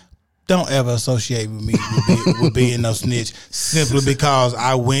see that? Don't ever associate with me with being no snitch, simply because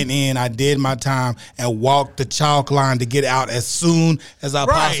I went in, I did my time, and walked the chalk line to get out as soon as I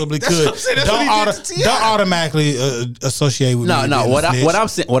Right. possibly That's could. what I'm saying. That's what he did to T.I. Don't automatically associate with me. No. with being a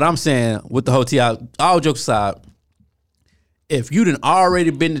snitch. What I'm saying with the whole T.I., all jokes aside, if you done already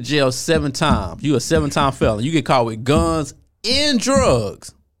been to jail 7 times, you a 7-time felon, you get caught with guns and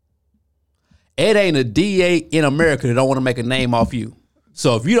drugs. It ain't a DA in America that don't want to make a name off you.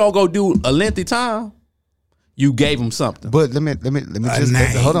 So if you don't go do a lengthy time, you gave him something. But let me just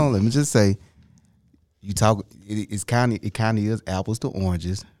name. hold on. Let me just say, you talk. It kind of is apples to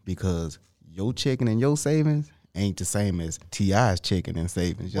oranges because your checking and your savings ain't the same as T.I.'s checking and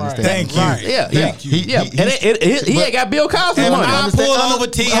savings. You Right. understand? Thank you. Right. Yeah, Thank yeah, you. yeah. And he ain't got Bill Cosby And money. I Understand? pull over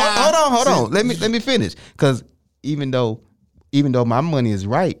T.I. Hold on. Let me finish. Because even though my money is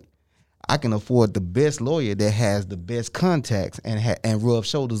right, I can afford the best lawyer that has the best contacts and rub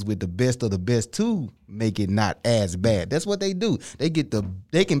shoulders with the best of the best to make it not as bad. That's what they do. They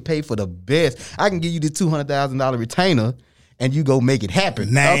can pay for the best. I can give you the $200,000 retainer, and you go make it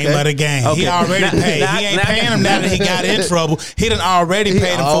happen. Name of the game. Okay. He already paid. He ain't paying him now that he got in trouble. He done already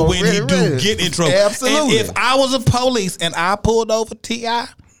paid him for when he do get in trouble. Absolutely. And if I was a police and I pulled over T.I.,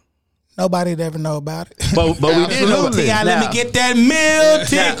 nobody'd ever know about it. But we did know. Absolutely. T.I., let me get that meal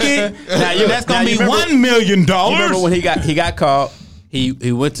ticket. That's going to be $1 million. You remember when he got caught?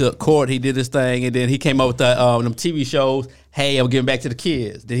 He went to court. He did his thing, and then he came up with them TV shows. Hey, I'm giving back to the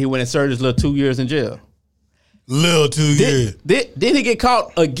kids. Then he went and served his little 2 years in jail. Little 2 years. Then he get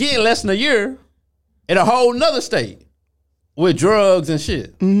caught again less than a year in a whole nother state with drugs and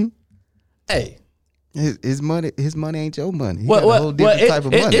shit. Mm-hmm. Hey. His money ain't your money. He Well, got a whole different type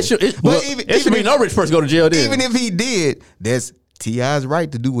of money. It should be no rich person go to jail then. Even if he did, that's T.I.'s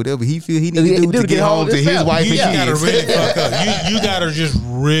right to do whatever he feel he need to do to get home to his wife and You gotta kids. really fuck up. You gotta just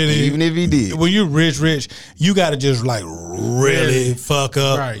really. Even if he did. When you rich, you gotta just like really fuck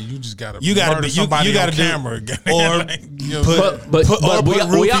up. Right, you just gotta. You gotta murder be. somebody You gotta on do camera, or like, you know, put we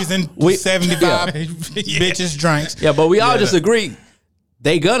roofies in we- 75 Yeah. bitches drinks. Yeah, but we all just agree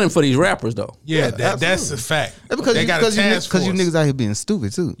they gunning for these rappers though. yeah, that's a fact. That's because they got a task because you force. niggas out here being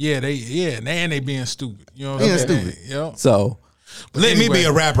stupid too. Yeah, they being stupid. You know what Being I'm saying? stupid. Yep. So Let me be anyway.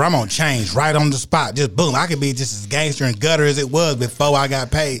 a rapper. I'm gonna change right on the spot. Just boom. I could be just as gangster and gutter as it was before I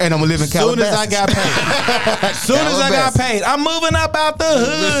got paid. And I'ma live in Soon as I got Calabasas. paid. Soon as I got Calabasas. paid, I'm moving up out the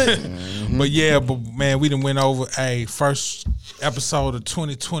hood. But yeah, but man, we done went over a first episode of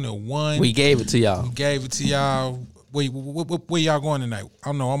 2021. we gave it to y'all. gave it to y'all. Where y'all going tonight? I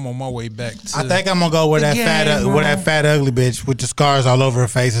don't know. I'm on my way back to. I think I'm gonna go with that game, fat ugly bitch with the scars all over her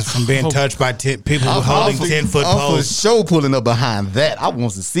faces from being touched by people holding 10-foot I'm for poles. sure pulling up behind that. I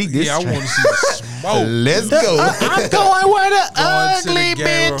want to see this. Yeah, I want to see the smoke. Let's go. I'm going where the Going to the ugly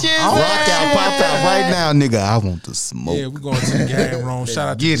game room. bitches. Rock out, pop out right now, nigga. I want to smoke. Yeah, we going to the game room. Shout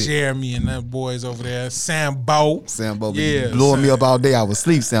out to Get it. Jeremy and them boys over there. Sambo. Sambo Yeah, been blowing me up all day. I was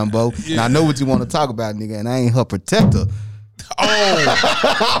asleep, Sambo. And I know what you want to talk about, nigga, and I ain't her protector. Oh,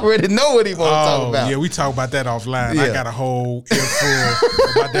 I already know what he want to talk about. yeah, we talk about that offline. I Yeah. got a whole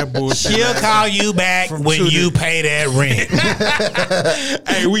earful about that bullshit. She'll call you back From when Tuesday. you pay that rent.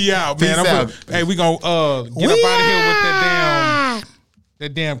 Hey, we out, man. Peace out. Hey, we gonna get up out of here with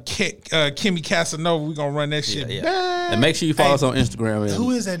that damn Kimmy Casanova. We gonna run that shit. Yeah. And make sure you follow us on Instagram. And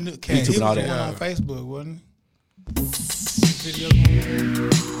Who is that new cat? YouTube He and all was the that. one on Facebook, wasn't he?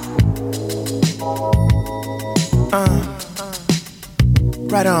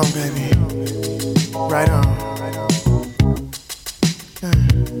 Right on, baby. Right on.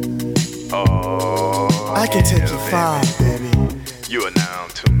 Oh, I can take yeah, you far, baby. You are now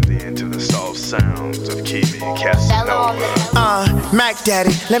tuned in to the soft sounds of Kimmy Casanova. Mac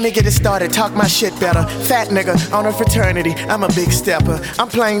Daddy, let me get it started. Talk my shit better. Fat nigga on a fraternity. I'm a big stepper. I'm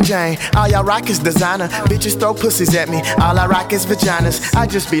plain Jane. All y'all rock is designer. Bitches throw pussies at me. All I rock is vaginas. I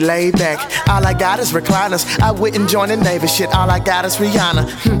just be laid back. All I got is recliners. I wouldn't join the neighbor shit. All I got is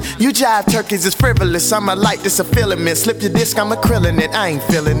Rihanna. You jive turkeys is frivolous. I'm a light, this a filament. Slip your disc, I'm acryling it. I ain't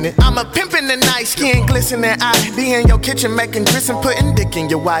feeling it. I'm a pimpin' the night, skin glistening. I be in your kitchen making grits and putting dick in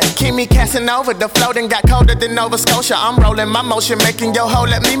your wife. Kimmy Casanova, the floating got colder than Nova Scotia. I'm rolling my motion, making your hoe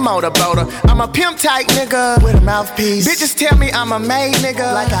let me motorboat her. I'm a pimp type nigga with a mouthpiece. Bitches tell me I'm a maid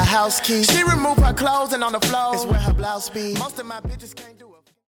nigga, like a house key. She remove her clothes and on the floor is where her blouse be. Most of my bitches can't do it.